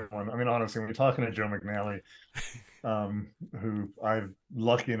talking to everyone. I mean, honestly, when you're talking to Joe McNally, who I'm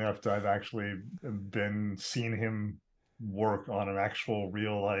lucky enough to have actually seen him work on an actual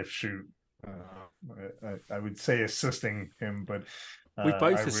real life shoot. I would say assisting him, but we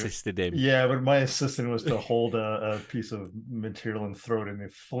both assisted him. Yeah, but my assistant was to hold a piece of material and throw it in the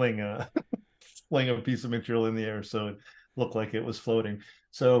fling a piece of material in the air so it looked like it was floating.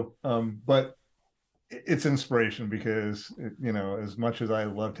 So, but it's inspiration, because as much as I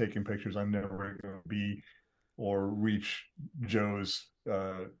love taking pictures, I'm never going to be or reach Joe's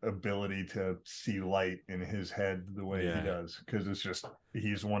ability to see light in his head the way he does, because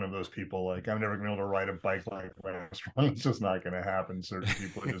he's one of those people. Like, I'm never going to be able to ride a bike like Armstrong. It's just not going to happen. Certain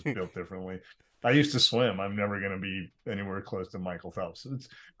people are just built differently. I used to swim. I'm never going to be anywhere close to Michael Phelps. It's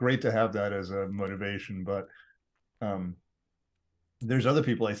great to have that as a motivation, but there's other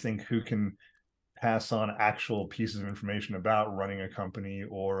people, I think, who can pass on actual pieces of information about running a company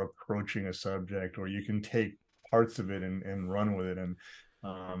or approaching a subject, or you can take parts of it and run with it. And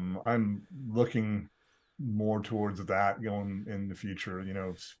I'm looking more towards that going in the future,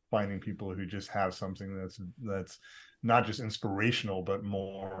 finding people who just have something that's not just inspirational, but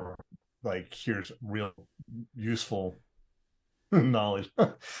more like, here's real useful knowledge.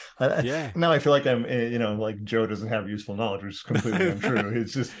 Now I feel like I'm like Joe doesn't have useful knowledge, which is completely untrue.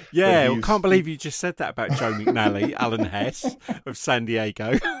 It's just I can't believe you just said that about Joe McNally, Alan Hess of San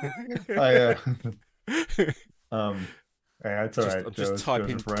Diego. It's all right. I'm just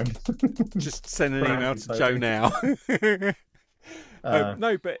typing. Friend. Just send an email to Joe now.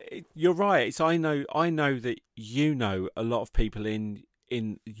 No, but you're right. I know that a lot of people in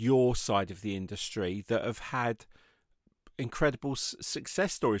your side of the industry that have had incredible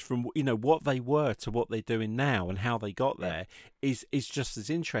success stories from what they were to what they're doing now and how they got there is just as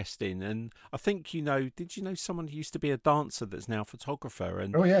interesting. And I think did you know someone who used to be a dancer that's now a photographer?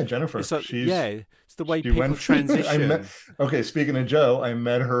 And oh yeah, Jennifer. it's the way she people went, transition. Okay, speaking of Joe, I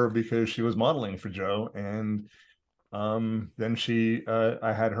met her because she was modeling for Joe, and then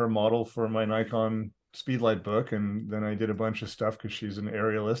I had her model for my Nikon Speedlight book, and then I did a bunch of stuff because she's an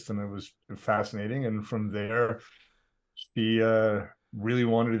aerialist, and it was fascinating. And from there, she really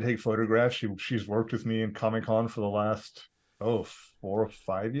wanted to take photographs. She's worked with me in Comic-Con for the last 4 or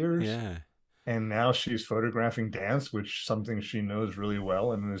 5 years. Yeah. And now she's photographing dance, which is something she knows really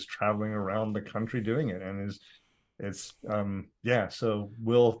well, and is traveling around the country doing it. And so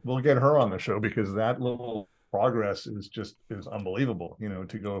we'll get her on the show, because that little progress is unbelievable,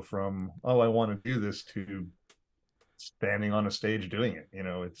 to go from, I want to do this, to standing on a stage doing it.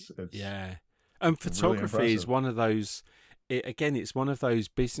 It's yeah. And photography really is one of those, it's one of those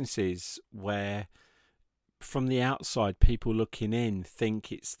businesses where from the outside, people looking in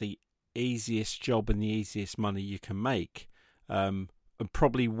think it's the easiest job and the easiest money you can make. And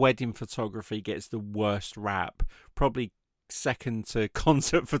probably wedding photography gets the worst rap, probably second to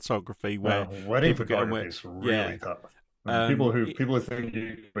concert photography, where wedding photography is really tough. People who think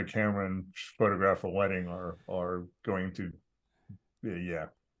you have a camera and photograph a wedding are going to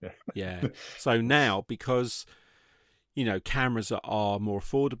yeah. So now, because cameras are more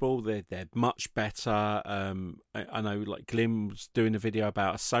affordable, they're much better. I know, like, Glim was doing a video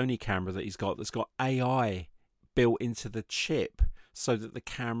about a Sony camera that he's got that's got AI built into the chip, so that the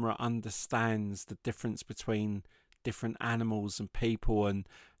camera understands the difference between different animals and people, and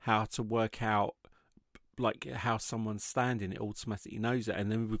how to work out like how someone's standing. It automatically knows it.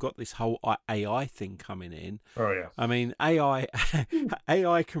 And then we've got this whole AI thing coming in. Oh yeah. I mean, AI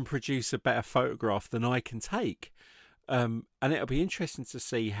can produce a better photograph than I can take. And it'll be interesting to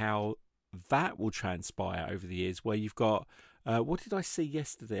see how that will transpire over the years, where you've got what did I see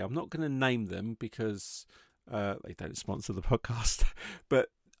yesterday? I'm not going to name them because they don't sponsor the podcast, but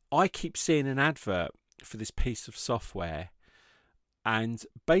I keep seeing an advert for this piece of software, and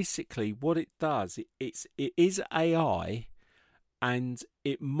basically what it does, it is AI, and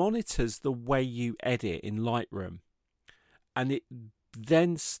it monitors the way you edit in Lightroom, and it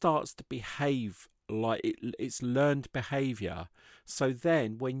then starts to behave like it's learned behavior. So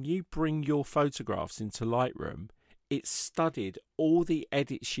then when you bring your photographs into Lightroom, it's studied all the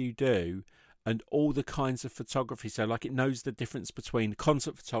edits you do and all the kinds of photography. So like, it knows the difference between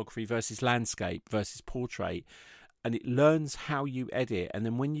concert photography versus landscape versus portrait, and it learns how you edit. And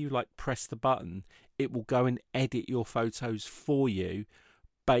then when you like press the button, it will go and edit your photos for you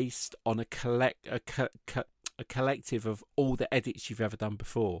based on a collective of all the edits you've ever done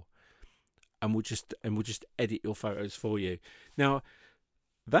before, and we'll just edit your photos for you. Now,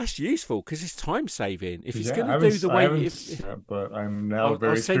 that's useful because it's time saving. If it's going to do the way, but I'm now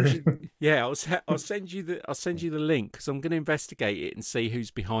I'll send you, I'll send you the link, because I'm going to investigate it and see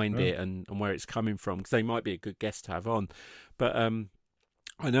who's behind it and where it's coming from, because they might be a good guest to have on. But I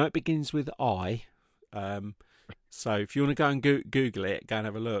know it begins with I. So if you want to go and Google it, go and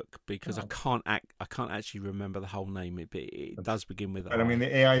have a look, because I can't actually remember the whole name. It does begin with I. I mean,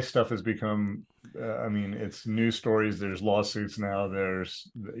 the AI stuff has become, it's news stories. There's lawsuits now.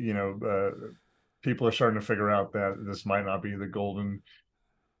 There's, people are starting to figure out that this might not be the golden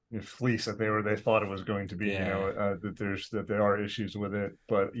fleece that they thought it was going to be. Yeah. That there are issues with it.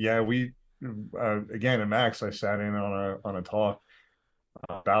 But yeah, we again at Max, I sat in on a talk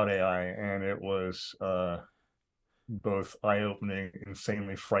about AI, and it was both eye-opening,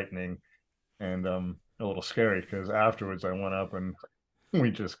 insanely frightening, and a little scary, because afterwards I went up and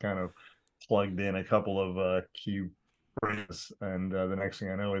we just kind of plugged in a couple of key phrases, and the next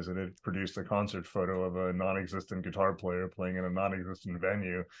thing I know is that it produced a concert photo of a non-existent guitar player playing in a non-existent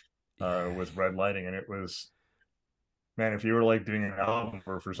venue with red lighting. And it was, man, if you were like doing an album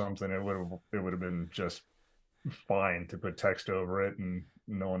for something, it would have been just fine to put text over it, and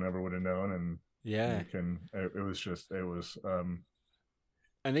no one ever would have known. And it was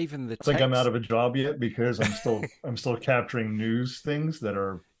and even the I think I'm out of a job yet, because I'm still capturing news things that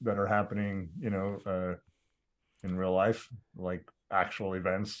are happening, in real life, like actual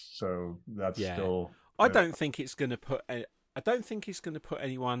events. So that's still. I don't think it's going to put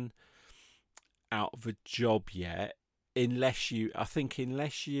anyone out of a job yet, unless you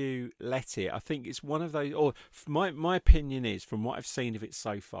let it. I think it's one of those, or my opinion is, from what I've seen of it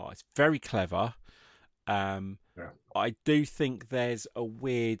so far, it's very clever. I do think there's a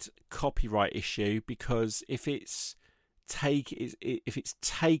weird copyright issue, because if it's taking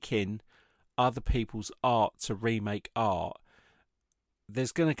other people's art to remake art,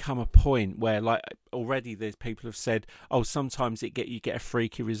 there's going to come a point where, like, already there's people have said, oh, sometimes you get a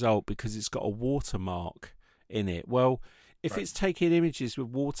freaky result because it's got a watermark in it. Well, if it's taking images with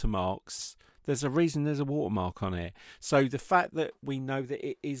watermarks, there's a reason there's a watermark on it. So the fact that we know that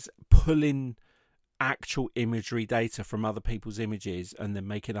it is pulling actual imagery data from other people's images and then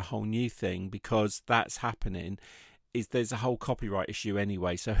making a whole new thing because that's happening, is there's a whole copyright issue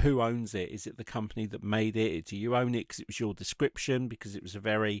anyway. So who owns it? Is it the company that made it? Do you own it because it was your description? Because it was a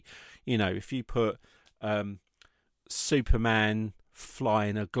very, if you put Superman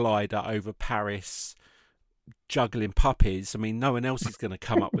flying a glider over Paris juggling puppies, I mean, no one else is going to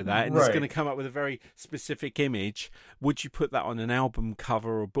come up with that, and it's going to come up with a very specific image. Would you put that on an album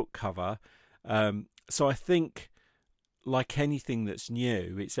cover or book cover? So I think, like anything that's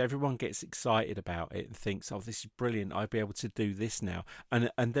new, it's everyone gets excited about it and thinks, oh, this is brilliant, I'd be able to do this now. And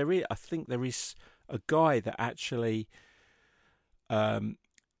I think there is a guy that actually,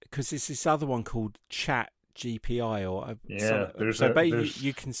 because there's this other one called Chat GPI or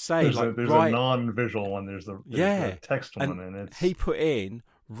you can say there's a non-visual one, there's the text one, and it's... he put in,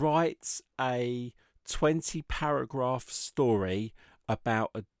 writes a 20 paragraph story about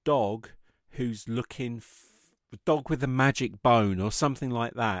a dog who's looking a dog with a magic bone or something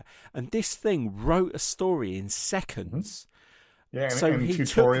like that, and this thing wrote a story in seconds. So and he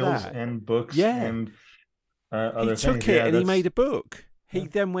tutorials took that, and books and other he took things. it and he made a book. He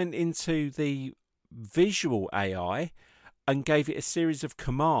then went into the visual AI and gave it a series of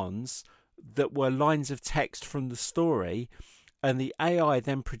commands that were lines of text from the story, and the AI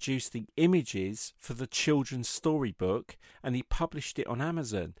then produced the images for the children's storybook, and he published it on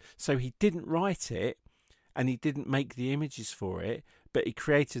Amazon. So he didn't write it and he didn't make the images for it, but he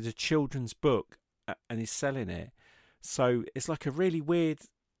created a children's book and he's selling it. So it's like a really weird,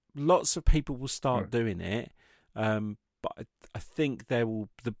 lots of people will start doing it, but I think the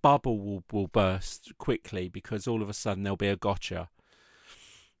bubble will burst quickly because all of a sudden there'll be a gotcha.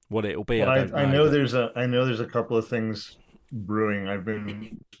 What it'll be, I know there's a couple of things brewing. I've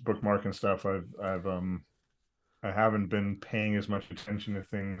been bookmarking stuff. I haven't been paying as much attention to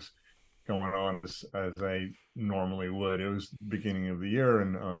things going on as I normally would. It was the beginning of the year,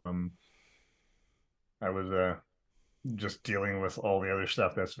 and I was just dealing with all the other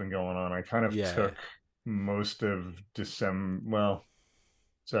stuff that's been going on. I kind of took most of December,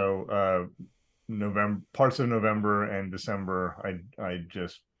 November, parts of November and December, I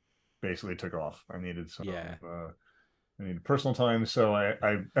just basically took off. I needed I needed personal time, so I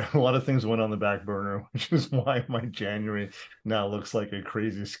a lot of things went on the back burner, which is why my January now looks like a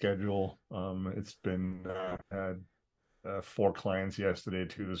crazy schedule. It's been had 4 clients yesterday,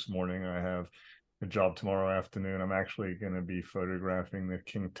 2 this morning. I have a job tomorrow afternoon. I'm actually going to be photographing the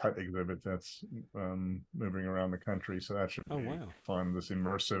King Tut exhibit that's moving around the country, so that should be fun. This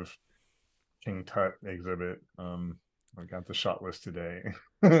immersive King Tut exhibit. I got the shot list today.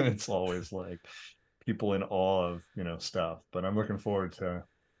 It's always like people in awe of stuff, but I'm looking forward to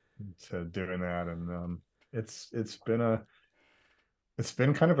doing that. And it's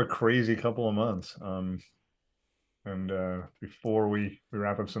been kind of a crazy couple of months. And before we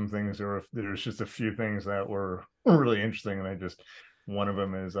wrap up some things, there's just a few things that were really interesting, and one of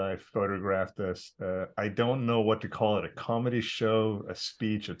them is I photographed this. I don't know what to call it, a comedy show, a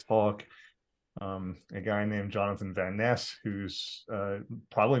speech, a talk. A guy named Jonathan Van Ness, who's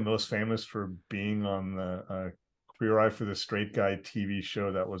probably most famous for being on the Queer Eye for the Straight Guy TV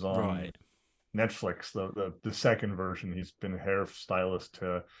show that was on Netflix, the second version. He's been hairstylist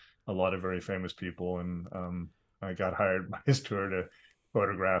to a lot of very famous people, and I got hired by his tour to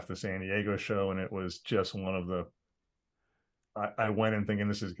photograph the San Diego show, and it was just one of the... I went in thinking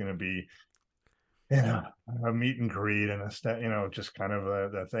this is going to be a meet and greet and just kind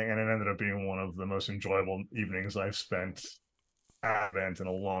of that thing, and it ended up being one of the most enjoyable evenings I've spent at an event in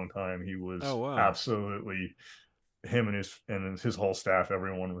a long time. He was absolutely, him and his whole staff,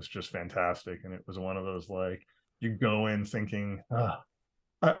 everyone was just fantastic, and it was one of those, like, you go in thinking,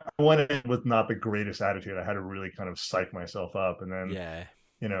 I went in with not the greatest attitude. I had to really kind of psych myself up, and then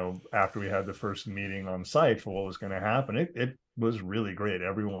after we had the first meeting on site for what was going to happen, it was really great.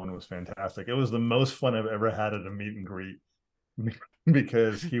 Everyone was fantastic. It was the most fun I've ever had at a meet and greet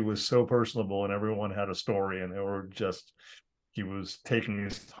because he was so personable, and everyone had a story, and he was taking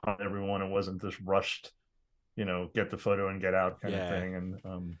his time. Everyone, it wasn't this rushed, get the photo and get out kind of thing.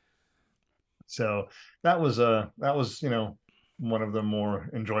 And so that was one of the more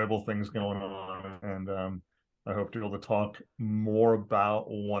enjoyable things going on. And I hope to be able to talk more about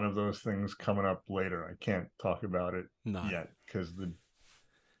one of those things coming up later. I can't talk about it yet because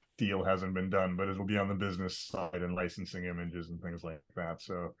deal hasn't been done, but it'll be on the business side and licensing images and things like that.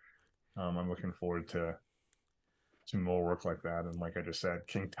 So I'm looking forward to more work like that. And like I just said,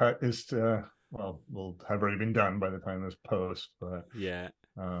 King Tut is will have already been done by the time this posts, but Yeah.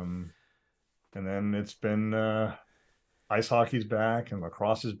 and then it's been ice hockey's back and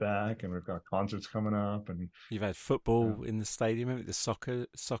lacrosse is back, and we've got concerts coming up, and You've had football in the stadium, haven't you? The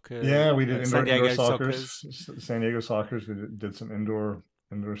soccer. yeah, we did San Diego indoor Soccers. San Diego Soccers. We did some indoor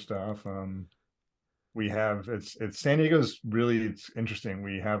stuff. We have it's San Diego's really, it's interesting.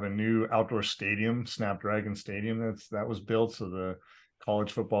 We have a new outdoor stadium, Snapdragon Stadium, that was built, so the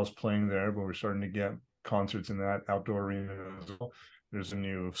college football is playing there, but we're starting to get concerts in that outdoor arena as well. There's a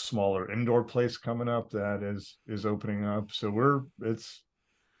new smaller indoor place coming up that is opening up. So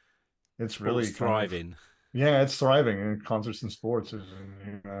it's really thriving. Yeah, it's thriving. And concerts and sports is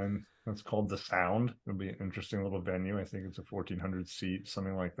and that's called The Sound. It'll be an interesting little venue. I think it's a 1,400 seat,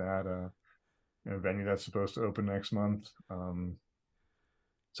 something like that. A venue that's supposed to open next month.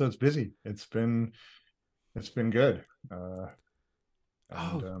 So it's busy. It's been good.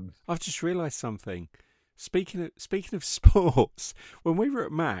 I've just realised something. Speaking of sports, when we were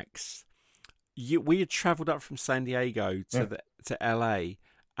at Max, we had travelled up from San Diego to LA,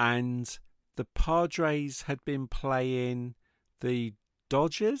 and the Padres had been playing the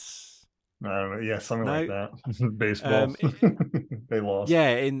Dodgers. I don't know. Yeah, something like that. Baseball. They lost.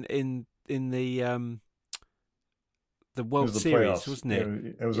 Yeah, in the World Series, playoffs. wasn't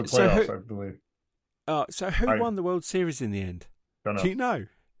it? It was a playoffs, I believe. So who won the World Series in the end? Don't know. Do you know?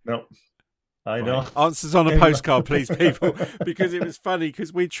 No. I don't. Answers on a postcard, please, people. Because it was funny,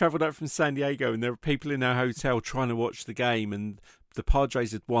 because we travelled up from San Diego and there were people in our hotel trying to watch the game, and the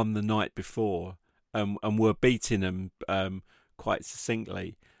Padres had won the night before and were beating them quite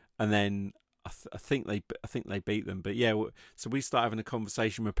succinctly. And then I think they beat them. But yeah, so we start having a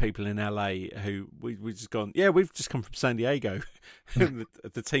conversation with people in LA who we just gone, yeah, we've just come from San Diego,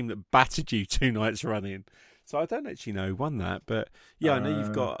 the team that battered you 2 nights running. So I don't actually know who won that, but yeah, I know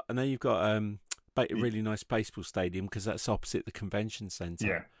you've got a really nice baseball stadium, because that's opposite the convention center.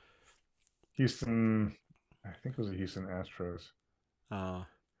 Yeah, Houston. I think it was the Houston Astros.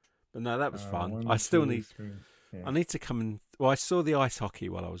 But no, that was fun. 1, I still 2, need. 3. Yeah. I need to come and. Well, I saw the ice hockey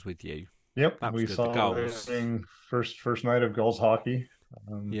while I was with you. Yep, that was we good. saw The goals. First night of girls hockey.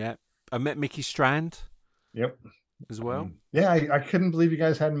 Yeah, I met Mickey Strand. Yep. As well. Yeah, I couldn't believe you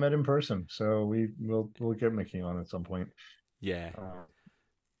guys hadn't met in person. So we'll get Mickey on at some point. Yeah.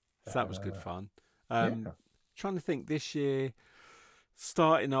 So that was good fun. Yeah. Trying to think this year,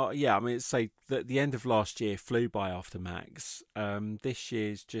 starting out. Yeah, I mean, say that the end of last year flew by after Max. This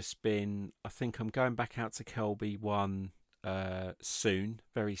year's just been. I think I'm going back out to Kelby 1 soon,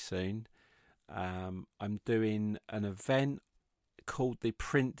 very soon. I'm doing an event called the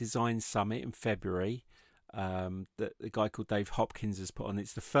Print Design Summit in February. That the guy called Dave Hopkins has put on.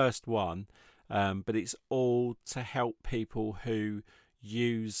 It's the first one, but it's all to help people who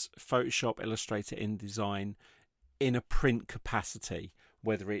use Photoshop, Illustrator, InDesign in a print capacity,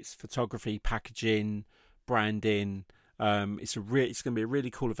 whether it's photography, packaging, branding. It's going to be a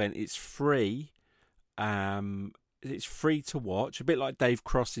really cool event. It's free. It's free to watch, a bit like Dave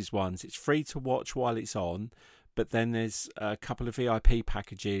Cross's ones. It's free to watch while it's on. But then there's a couple of VIP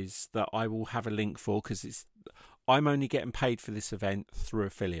packages that I will have a link for, because I'm only getting paid for this event through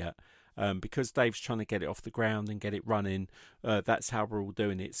affiliate. Because Dave's trying to get it off the ground and get it running, that's how we're all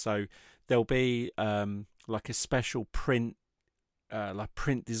doing it. So there'll be like a special print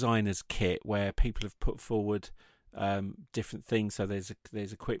designers kit where people have put forward different things. So there's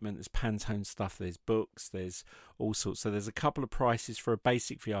equipment, there's Pantone stuff, there's books, there's all sorts. So there's a couple of prices for a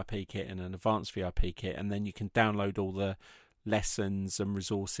basic VIP kit and an advanced VIP kit, and then you can download all the lessons and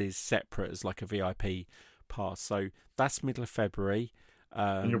resources separate as like a VIP pass. So that's middle of February.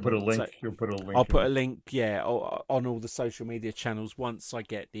 And you'll put a link. I'll put a link, yeah, on all the social media channels once I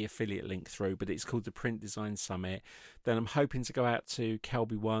get the affiliate link through. But it's called the Print Design Summit. Then I'm hoping to go out to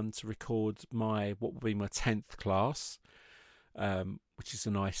Kelby 1 to record what will be my 10th class, which is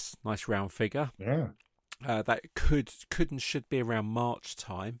a nice round figure. Yeah, that could and should be around March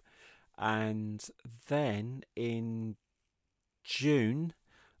time, and then in June.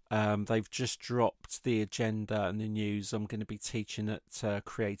 They've just dropped the agenda and the news. I'm going to be teaching at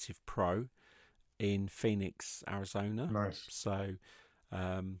Creative Pro in Phoenix, Arizona. Nice. So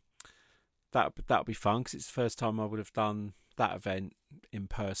that'll be fun, because it's the first time I would have done that event in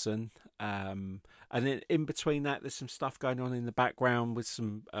person. And then in between that, there's some stuff going on in the background with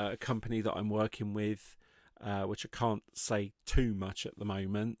some company that I'm working with, which I can't say too much at the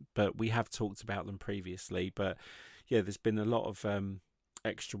moment, but we have talked about them previously. But yeah, there's been a lot of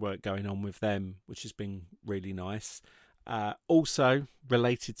extra work going on with them, which has been really nice. Also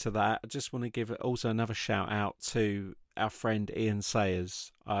related to that, I just want to give also another shout out to our friend Ian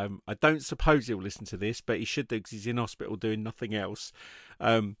Sayers. I don't suppose he'll listen to this, but he should do because he's in hospital doing nothing else.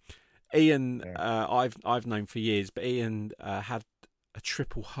 Ian, I've known for years, but Ian had a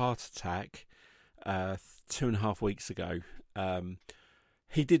triple heart attack 2.5 weeks ago.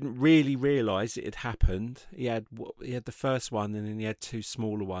 He didn't really realise it had happened. He had the first one, and then he had 2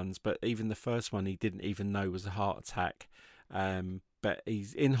 smaller ones. But even the first one, he didn't even know was a heart attack. But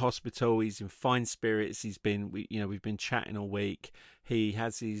he's in hospital. He's in fine spirits. We've been chatting all week. He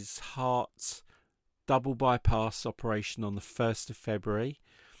has his heart double bypass operation on the 1st of February.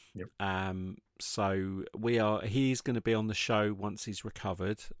 Yep. So he's going to be on the show once he's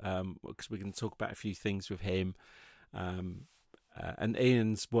recovered, because we're going to talk about a few things with him. And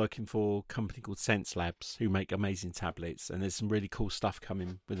Ian's working for a company called Sense Labs, who make amazing tablets, and there's some really cool stuff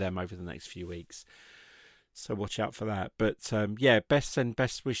coming with them over the next few weeks. So watch out for that. But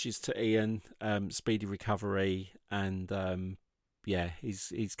best wishes to Ian, speedy recovery, and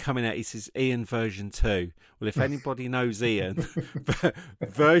he's coming out. He says Ian version 2. Well, if anybody knows Ian,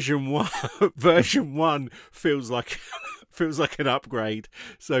 version 1 feels like an upgrade.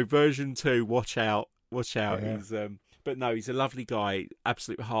 So version 2, watch out. Yeah. He's a lovely guy,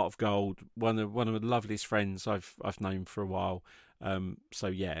 absolute heart of gold. One of the loveliest friends I've known for a while.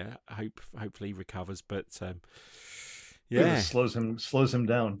 Hopefully he recovers. But it slows him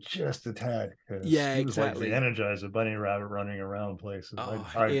down just a tad. Yeah, he was exactly. Like the Energizer Bunny rabbit running around places.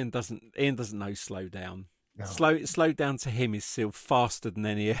 Ian doesn't know slow down. No. Slow down to him is still faster than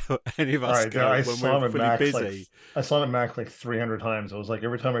any of us go when we're fully busy. I saw him at Mac like 300 times. I was like,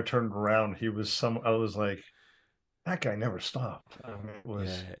 every time I turned around, I was like, that guy never stopped.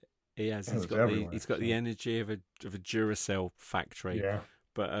 He has. He's got the energy of a Duracell factory. Yeah.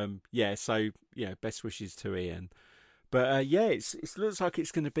 But best wishes to Ian. But it looks like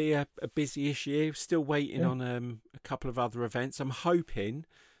it's going to be a busy-ish year. Still waiting on a couple of other events. I'm hoping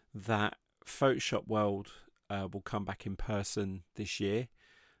that Photoshop World will come back in person this year.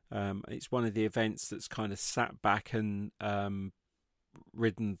 It's one of the events that's kind of sat back and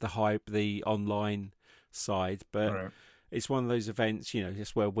ridden the hype, the online side, but it's one of those events,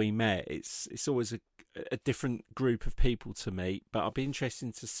 just where we met. It's always a different group of people to meet, but I'll be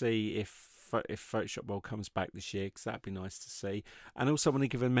interested to see if Photoshop World comes back this year, because that'd be nice to see. And also I want to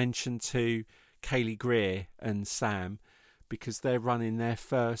give a mention to Kaylee Greer and Sam, because they're running their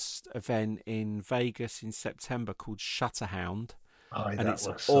first event in Vegas in September called Shutterhound, and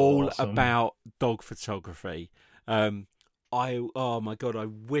it's all about dog photography. Oh my god! I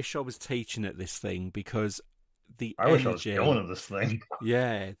wish I was teaching at this thing, because I wish I was going to this thing.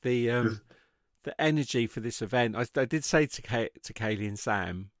 Yeah, the energy for this event. I did say to Kaylee and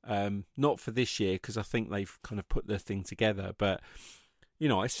Sam, not for this year because I think they've kind of put the thing together, but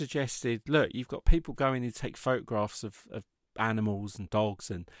I suggested, look, you've got people going to take photographs of animals and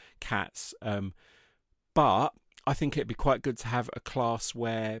dogs and cats, but I think it'd be quite good to have a class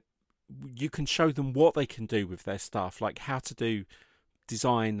where you can show them what they can do with their stuff, like how to do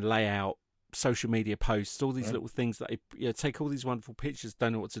design, layout, social media posts, all these little things that take all these wonderful pictures,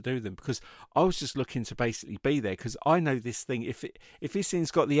 don't know what to do with them. Because I was just looking to basically be there, because I know this thing, if this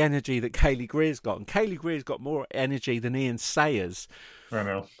thing's got the energy that Kaylee Greer's got, and Kaylee Greer's got more energy than Ian Sayers, I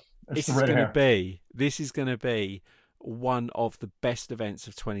know. This is going to be one of the best events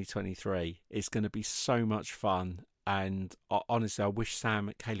of 2023. It's going to be so much fun. And honestly, I wish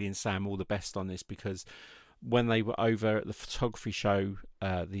Kaylee and Sam all the best on this, because when they were over at the photography show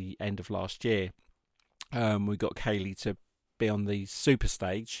the end of last year, we got Kaylee to be on the super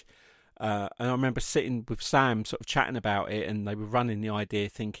stage. And I remember sitting with Sam sort of chatting about it, and they were running the idea,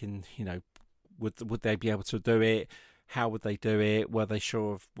 thinking, would they be able to do it? How would they do it? Were they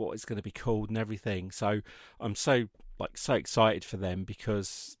sure of what it's going to be called and everything? So I'm so excited for them,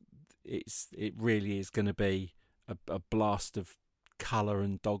 because it really is going to be a blast of color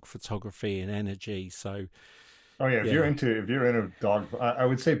and dog photography and energy. So if you're into dog, I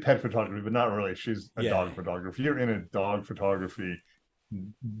would say pet photography, but not really. She's a dog photographer. If you're into dog photography,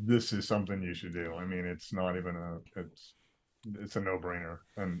 this is something you should do. I mean, it's not even it's a no-brainer.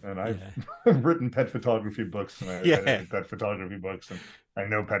 And I've written pet photography books, and I edited pet photography books, and I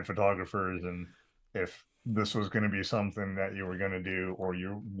know pet photographers. And if this was going to be something that you were going to do, or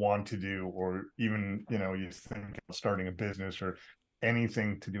you want to do, or even you think of starting a business or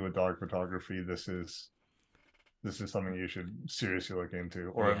anything to do with dog photography, this is something you should seriously look into,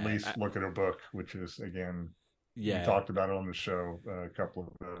 or at least look at her book, which is, again, we talked about it on the show a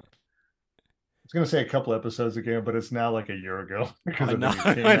couple of was going to say a couple episodes ago, but it's now like a year ago because I I know. think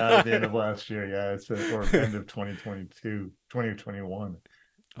it came out at the end of last year. Yeah, or end of 2022, 2021.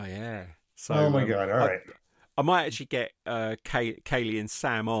 Oh yeah. So Oh my God. All right. I might actually get Kaylee and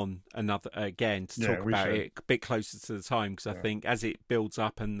Sam on another again to talk about it a bit closer to the time, because I think as it builds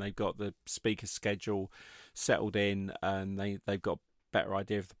up and they've got the speaker schedule settled in and they've got a better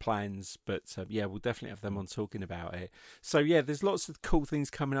idea of the plans. But yeah, we'll definitely have them on talking about it. So yeah, there's lots of cool things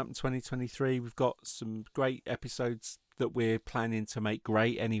coming up in 2023. We've got some great episodes that we're planning to make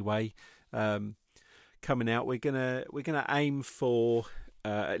great anyway. Coming out, we're gonna aim for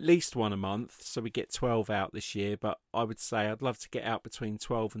at least one a month, so we get 12 out this year, but I would say I'd love to get out between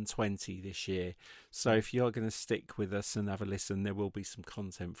 12 and 20 this year. So if you're going to stick with us and have a listen, there will be some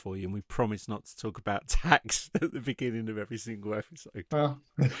content for you, and we promise not to talk about tax at the beginning of every single episode. Well,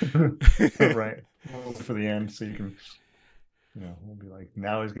 right. Well, for the end, so you can, we'll be like,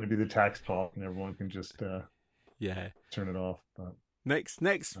 now is going to be the tax talk, and everyone can just turn it off. But next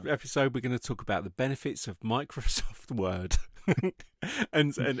episode, we're going to talk about the benefits of Microsoft Word.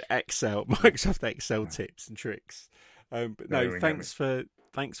 and Excel, Microsoft Excel tips and tricks. But no, thanks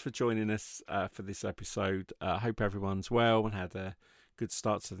for joining us for this episode. I hope everyone's well and had a good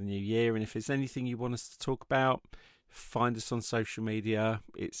start to the new year. And if there's anything you want us to talk about, find us on social media.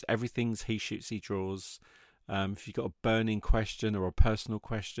 It's everything's He Shoots, He Draws. If you've got a burning question or a personal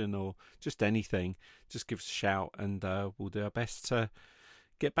question or just anything, just give us a shout and we'll do our best to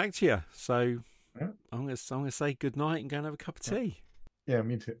get back to you. So yeah. I'm gonna say good night and go and have a cup of tea. Yeah,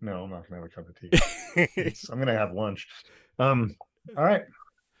 me too. No, I'm not gonna have a cup of tea. I'm gonna have lunch. All right.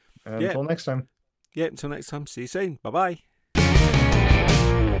 Until next time. Yeah, until next time. See you soon. Bye bye.